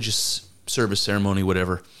a religious service, ceremony,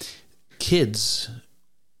 whatever, kids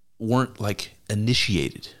weren't, like,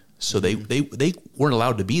 initiated. So they weren't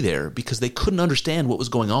allowed to be there because they couldn't understand what was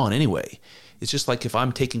going on anyway. It's just like if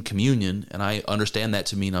I'm taking communion and I understand that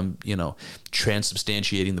to mean I'm, you know,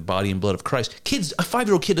 transubstantiating the body and blood of Christ. Kids, a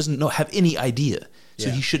 5-year-old kid doesn't have any idea,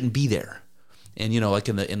 so he shouldn't be there. And, you know, like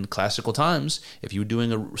in classical times, if you were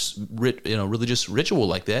doing a religious ritual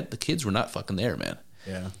like that, the kids were not fucking there, man.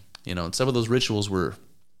 Yeah. You know, and some of those rituals were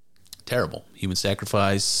terrible. Human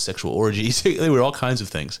sacrifice, sexual orgies, they were all kinds of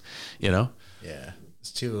things, you know? Yeah.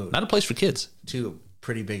 It's not a place for kids. Two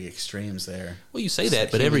pretty big extremes there. Well, you say It's that,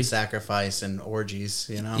 like but human sacrifice and orgies,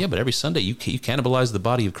 you know? Yeah, but every Sunday you cannibalize the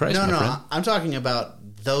body of Christ, my friend. I'm talking about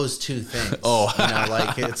those two things. Oh. You know,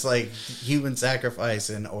 like, it's like human sacrifice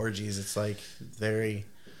and orgies. It's like very...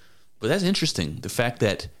 But that's interesting. The fact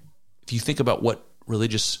that if you think about what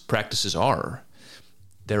religious practices are,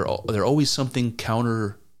 they're always something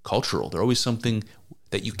counter-cultural. They're always something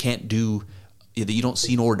that you can't do, that you don't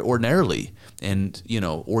see ordinarily. And, you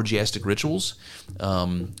know, orgiastic rituals,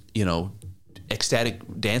 you know,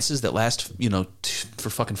 ecstatic dances that last, you know,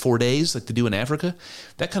 for fucking 4 days, like they do in Africa.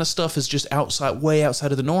 That kind of stuff is just way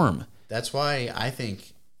outside of the norm. That's why I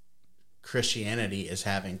think Christianity is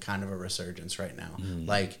having kind of a resurgence right now.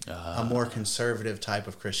 Like a more conservative type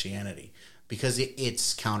of Christianity. Because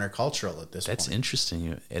it's countercultural at this point. That's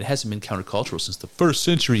interesting. It hasn't been countercultural since the first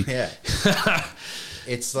century. Yeah.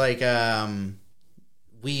 It's like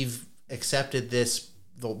we've accepted this,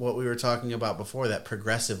 what we were talking about before, that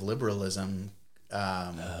progressive liberalism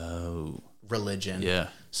religion. Yeah.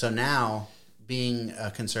 So now, being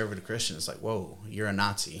a conservative Christian is like, whoa, you're a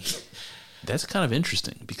Nazi. That's kind of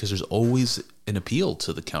interesting because there's always an appeal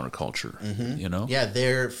to the counterculture, you know? Yeah,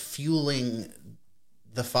 they're fueling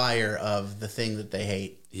the fire of the thing that they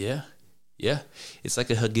hate. Yeah. It's like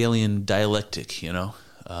a Hegelian dialectic, you know?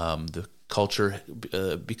 The culture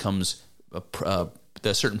becomes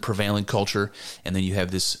a certain prevailing culture, and then you have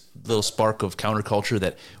this little spark of counterculture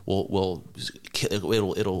that will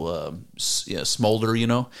smolder, you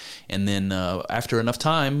know, and then after enough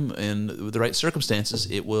time and with the right circumstances,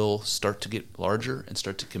 it will start to get larger and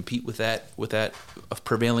start to compete with that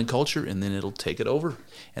prevailing culture, and then it'll take it over,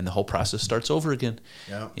 and the whole process starts over again.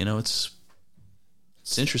 Yeah, you know, it's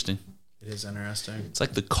interesting. It is interesting. It's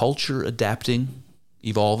like the culture adapting,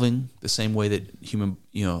 evolving the same way that human,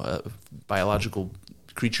 you know, biological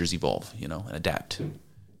creatures evolve, you know, and adapt.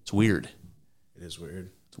 It's weird. It is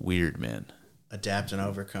weird. It's weird, man. Adapt and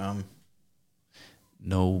overcome.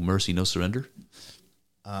 No mercy, no surrender.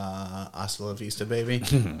 Hasta la vista, baby.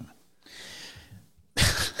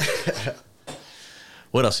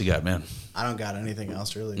 What else you got, man? I don't got anything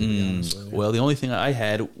else really, to be honest with you. Well, the only thing I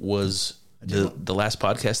had was the last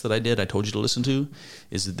podcast that I did, I told you to listen to,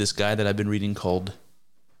 is this guy that I've been reading called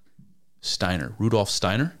Steiner, Rudolf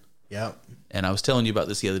Steiner. Yep. And I was telling you about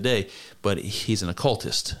this the other day, but he's an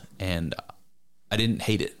occultist, and I didn't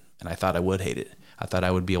hate it, and I thought I would hate it. I thought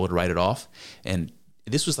I would be able to write it off, and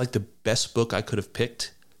this was like the best book I could have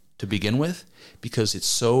picked to begin with because it's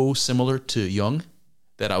so similar to Jung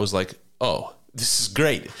that I was like, oh, this is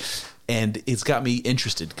great. And it's got me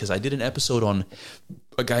interested because I did an episode on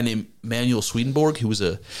a guy named Manuel Swedenborg, who was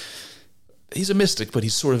he's a mystic, but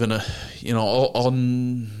he's sort of on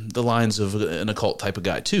the lines of an occult type of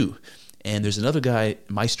guy too. And there's another guy,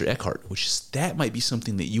 Meister Eckhart, that might be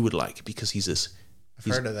something that you would like because he's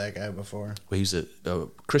heard of that guy before. Well, he's a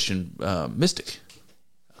Christian mystic,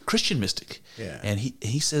 Yeah. And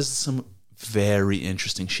he says some very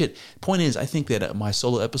interesting shit. Point is, I think that my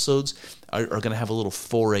solo episodes are going to have a little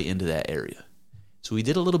foray into that area. So we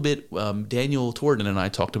did a little bit. Daniel Torden and I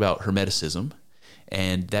talked about Hermeticism,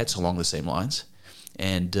 and that's along the same lines.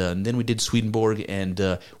 And then we did Swedenborg, and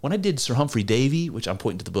when I did Sir Humphrey Davy, which I'm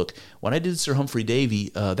pointing to the book, when I did Sir Humphrey Davy,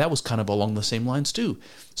 that was kind of along the same lines too.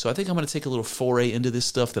 So I think I'm going to take a little foray into this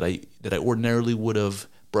stuff that I ordinarily would have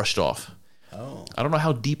brushed off. Oh. I don't know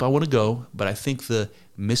how deep I want to go, but I think the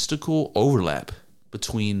mystical overlap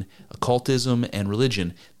between occultism and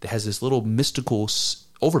religion that has this little mystical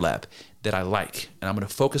overlap that I like. And I'm going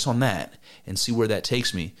to focus on that and see where that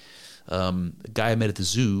takes me. A guy I met at the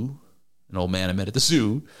zoo, an old man I met at the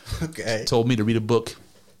zoo, told me to read a book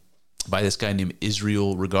by this guy named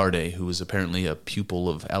Israel Regardie, who was apparently a pupil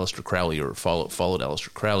of Aleister Crowley or followed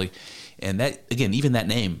Aleister Crowley. And that, again, even that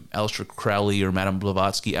name, Aleister Crowley or Madame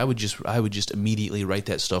Blavatsky, I would just immediately write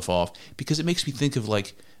that stuff off because it makes me think of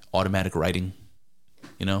like automatic writing,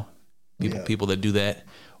 people that do that,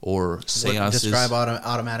 or seances. Describe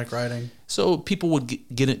automatic writing. So people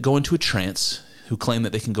would go into a trance, who claim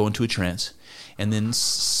that they can go into a trance, and then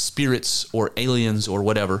spirits or aliens or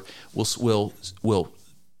whatever will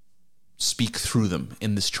speak through them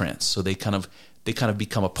in this trance. So they kind of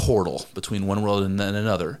become a portal between one world and then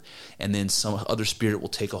another, and then some other spirit will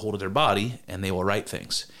take a hold of their body and they will write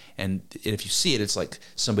things. And if you see it, it's like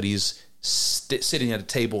somebody's sitting at a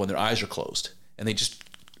table and their eyes are closed, and they just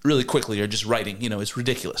really quickly are just writing. It's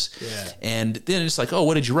ridiculous. Yeah. And then it's like, oh,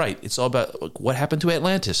 what did you write? It's all about like, what happened to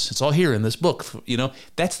Atlantis. It's all here in this book.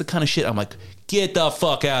 That's the kind of shit I'm like, get the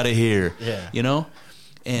fuck out of here. Yeah.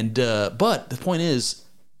 And but the point is,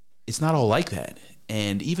 it's not all like that.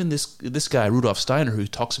 And even this guy, Rudolf Steiner, who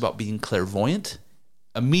talks about being clairvoyant,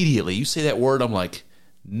 immediately, you say that word, I'm like,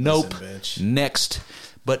 nope, next.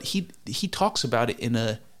 But he talks about it in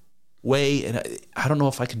a way, and I don't know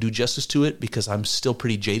if I can do justice to it because I'm still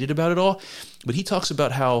pretty jaded about it all, but he talks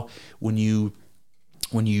about how when you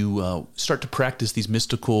start to practice these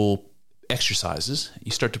mystical exercises,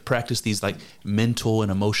 you start to practice these like mental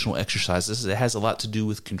and emotional exercises. It has a lot to do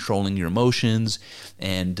with controlling your emotions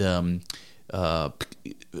and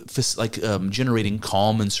generating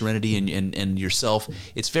calm and serenity in yourself.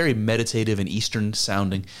 It's very meditative and Eastern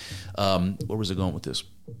sounding. Where was I going with this?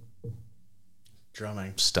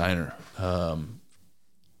 Drumming. Steiner.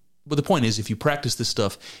 But the point is, if you practice this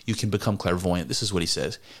stuff, you can become clairvoyant. This is what he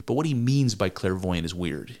says. But what he means by clairvoyant is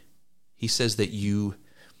weird. He says that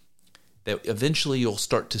eventually you'll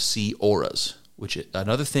start to see auras, which is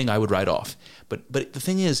another thing I would write off. But the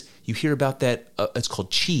thing is, you hear about that, it's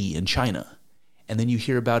called qi in China. And then you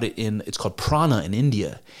hear about it it's called prana in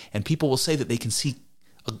India. And people will say that they can see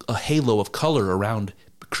a halo of color around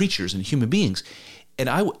creatures and human beings. And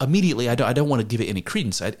I immediately, I don't want to give it any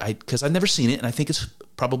credence because I've never seen it, and I think it's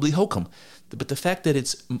probably hokum. But the fact that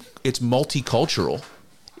it's multicultural,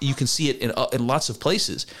 you can see it in lots of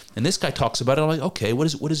places. And this guy talks about it. I'm like, okay, what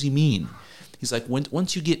does he mean? He's like,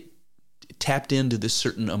 once you get tapped into this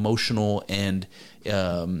certain emotional and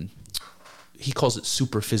he calls it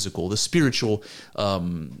superphysical, the spiritual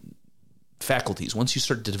faculties. Once you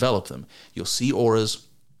start to develop them, you'll see auras.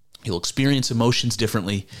 You'll experience emotions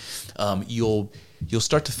differently. You'll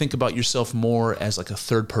start to think about yourself more as like a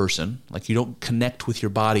third person. Like you don't connect with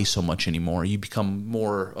your body so much anymore. You become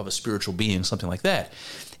more of a spiritual being, something like that.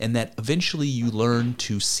 And that eventually you learn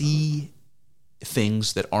to see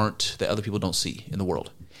things that other people don't see in the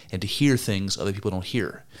world, and to hear things other people don't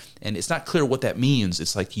hear. And it's not clear what that means.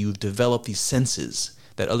 It's like you've developed these senses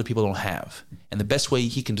that other people don't have. And the best way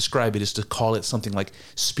he can describe it is to call it something like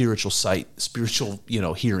spiritual sight, spiritual,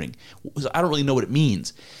 hearing. I don't really know what it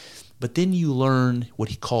means. But then you learn what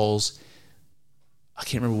he calls, I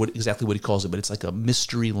can't remember exactly what he calls it, but it's like a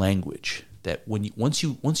mystery language that once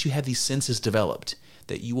you have these senses developed,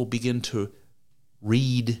 that you will begin to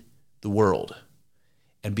read the world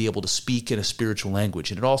and be able to speak in a spiritual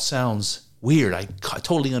language. And it all sounds weird. I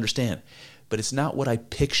totally understand. But it's not what I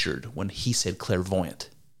pictured when he said clairvoyant.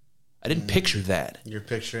 I didn't picture that. You're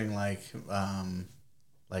picturing like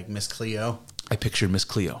Miss Cleo? I pictured Miss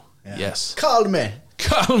Cleo. Yeah. Yes. Call me.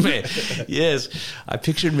 Yes. I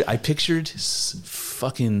pictured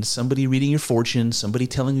fucking somebody reading your fortune, somebody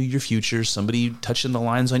telling you your future, somebody touching the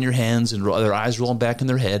lines on your hands and their eyes rolling back in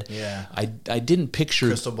their head. Yeah. I didn't picture...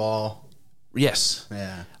 Crystal ball. Yes.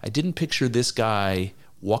 Yeah. I didn't picture this guy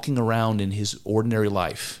walking around in his ordinary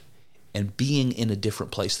life and being in a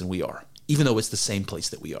different place than we are, even though it's the same place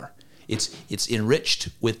that we are. It's enriched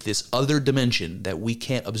with this other dimension that we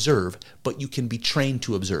can't observe, but you can be trained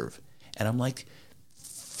to observe. And I'm like,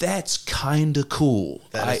 that's kind of cool.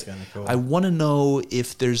 That is kind of cool. I want to know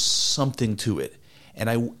if there's something to it. And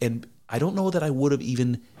I don't know that I would have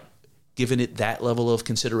even given it that level of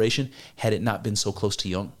consideration had it not been so close to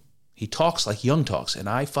Jung. He talks like Jung talks, and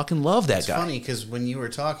I fucking love that guy. It's funny because when you were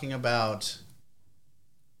talking about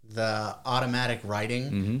the automatic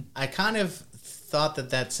writing, I kind of thought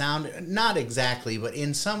that sounded, not exactly, but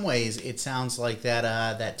in some ways it sounds like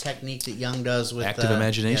that technique that Jung does with active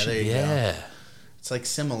imagination. Yeah. It's like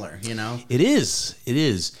similar, It is.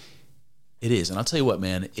 It is. And I'll tell you what,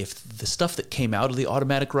 man, if the stuff that came out of the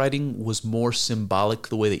automatic writing was more symbolic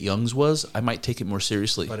the way that Jung's was, I might take it more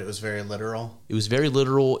seriously. But it was very literal. It was very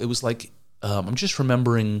literal. It was like, I'm just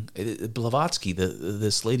remembering Blavatsky,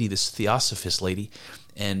 this lady, this theosophist lady.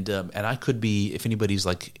 And I could be, if anybody's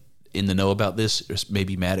like in the know about this, or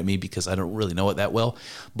maybe mad at me because I don't really know it that well,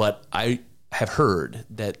 but I have heard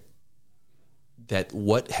that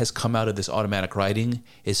what has come out of this automatic writing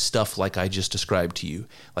is stuff like I just described to you,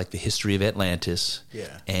 like the history of Atlantis,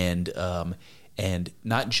 and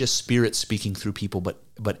not just spirits speaking through people,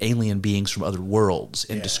 but alien beings from other worlds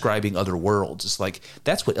and describing other worlds. It's like,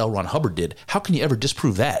 that's what L. Ron Hubbard did. How can you ever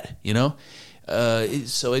disprove that?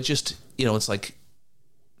 So it just, it's like,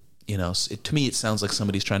 to me, it sounds like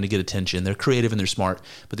somebody's trying to get attention. They're creative and they're smart,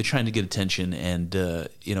 but they're trying to get attention, and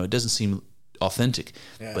it doesn't seem authentic.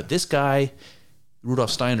 Yeah. But this guy,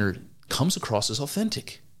 Rudolf Steiner, comes across as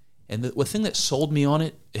authentic. And the thing that sold me on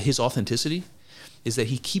it, his authenticity, is that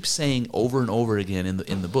he keeps saying over and over again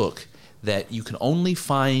in the book that you can only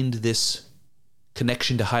find this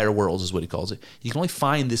connection to higher worlds, is what he calls it. You can only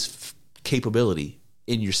find this capability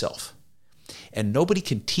in yourself. And nobody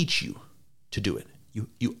can teach you to do it.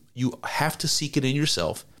 You have to seek it in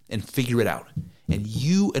yourself and figure it out. And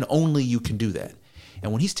you and only you can do that.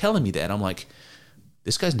 And when he's telling me that, I'm like,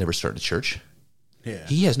 this guy's never started a church. Yeah.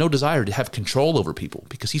 He has no desire to have control over people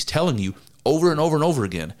because he's telling you over and over and over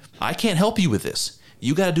again, I can't help you with this.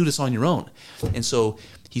 You got to do this on your own. And so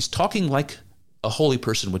he's talking like a holy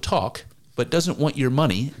person would talk, but doesn't want your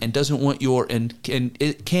money and doesn't want and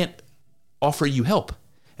it can't offer you help.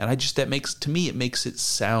 And it makes it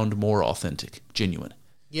sound more authentic, genuine.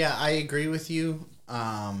 Yeah, I agree with you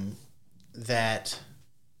that,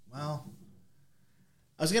 well,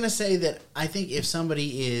 I was going to say that I think if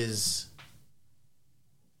somebody is,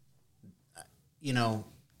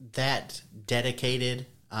 that dedicated,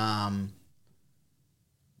 I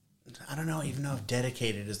don't know even know if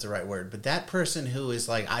dedicated is the right word, but that person who is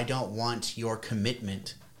like, I don't want your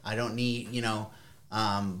commitment. I don't need,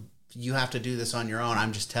 you have to do this on your own.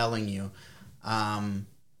 I'm just telling you.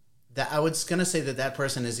 That I was going to say that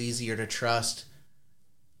person is easier to trust.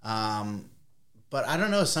 But I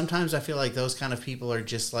don't know. Sometimes I feel like those kind of people are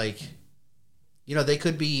just like, they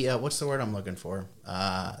could be, what's the word I'm looking for?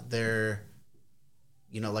 They're,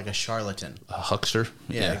 like a charlatan. A huckster?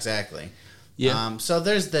 Yeah, exactly. Yeah. So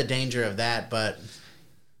there's the danger of that, but...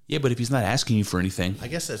 Yeah, but if he's not asking you for anything... I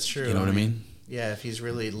guess that's true. You know what I mean? Yeah, if he's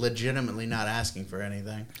really legitimately not asking for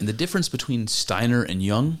anything. And the difference between Steiner and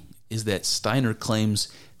Jung is that Steiner claims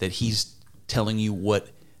that he's telling you what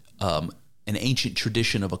an ancient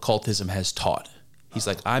tradition of occultism has taught. He's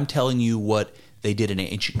like, I'm telling you what they did in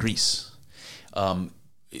ancient Greece.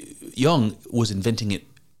 Jung was inventing it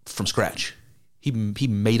from scratch. He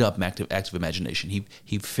made up active imagination.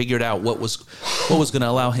 He figured out what was going to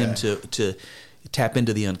allow him to tap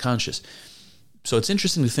into the unconscious. So it's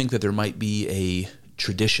interesting to think that there might be a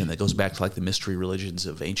tradition that goes back to like the mystery religions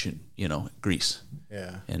of ancient, Greece,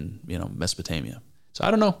 and Mesopotamia. So I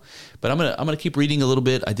don't know, but I'm gonna keep reading a little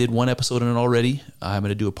bit. I did one episode on it already. I'm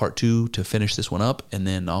gonna do a part 2 to finish this one up, and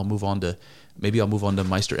then I'll move on to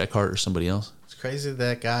Meister Eckhart or somebody else. It's crazy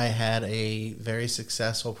that guy had a very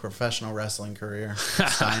successful professional wrestling career.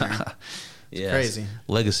 Steiner. It's crazy.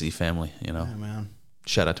 Legacy family, Yeah, man.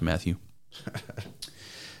 Shout out to Matthew.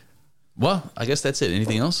 Well, I guess that's it.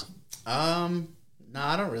 Anything else? No,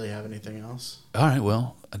 I don't really have anything else. All right.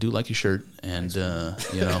 Well, I do like your shirt, and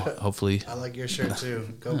hopefully I like your shirt too.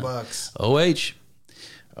 Go Bucks. OH.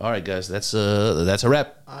 All right, guys. That's a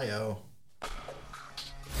wrap. I-O.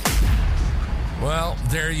 Well,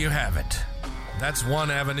 there you have it. That's one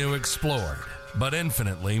avenue explored, but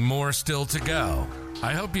infinitely more still to go.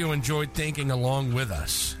 I hope you enjoyed thinking along with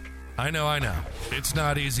us. I know. It's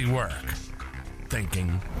not easy work.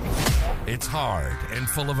 Thinking. It's hard and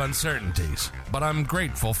full of uncertainties, but I'm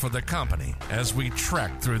grateful for the company as we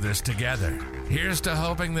trek through this together. Here's to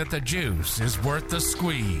hoping that the juice is worth the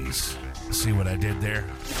squeeze. See what I did there?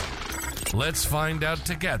 Let's find out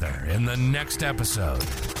together in the next episode.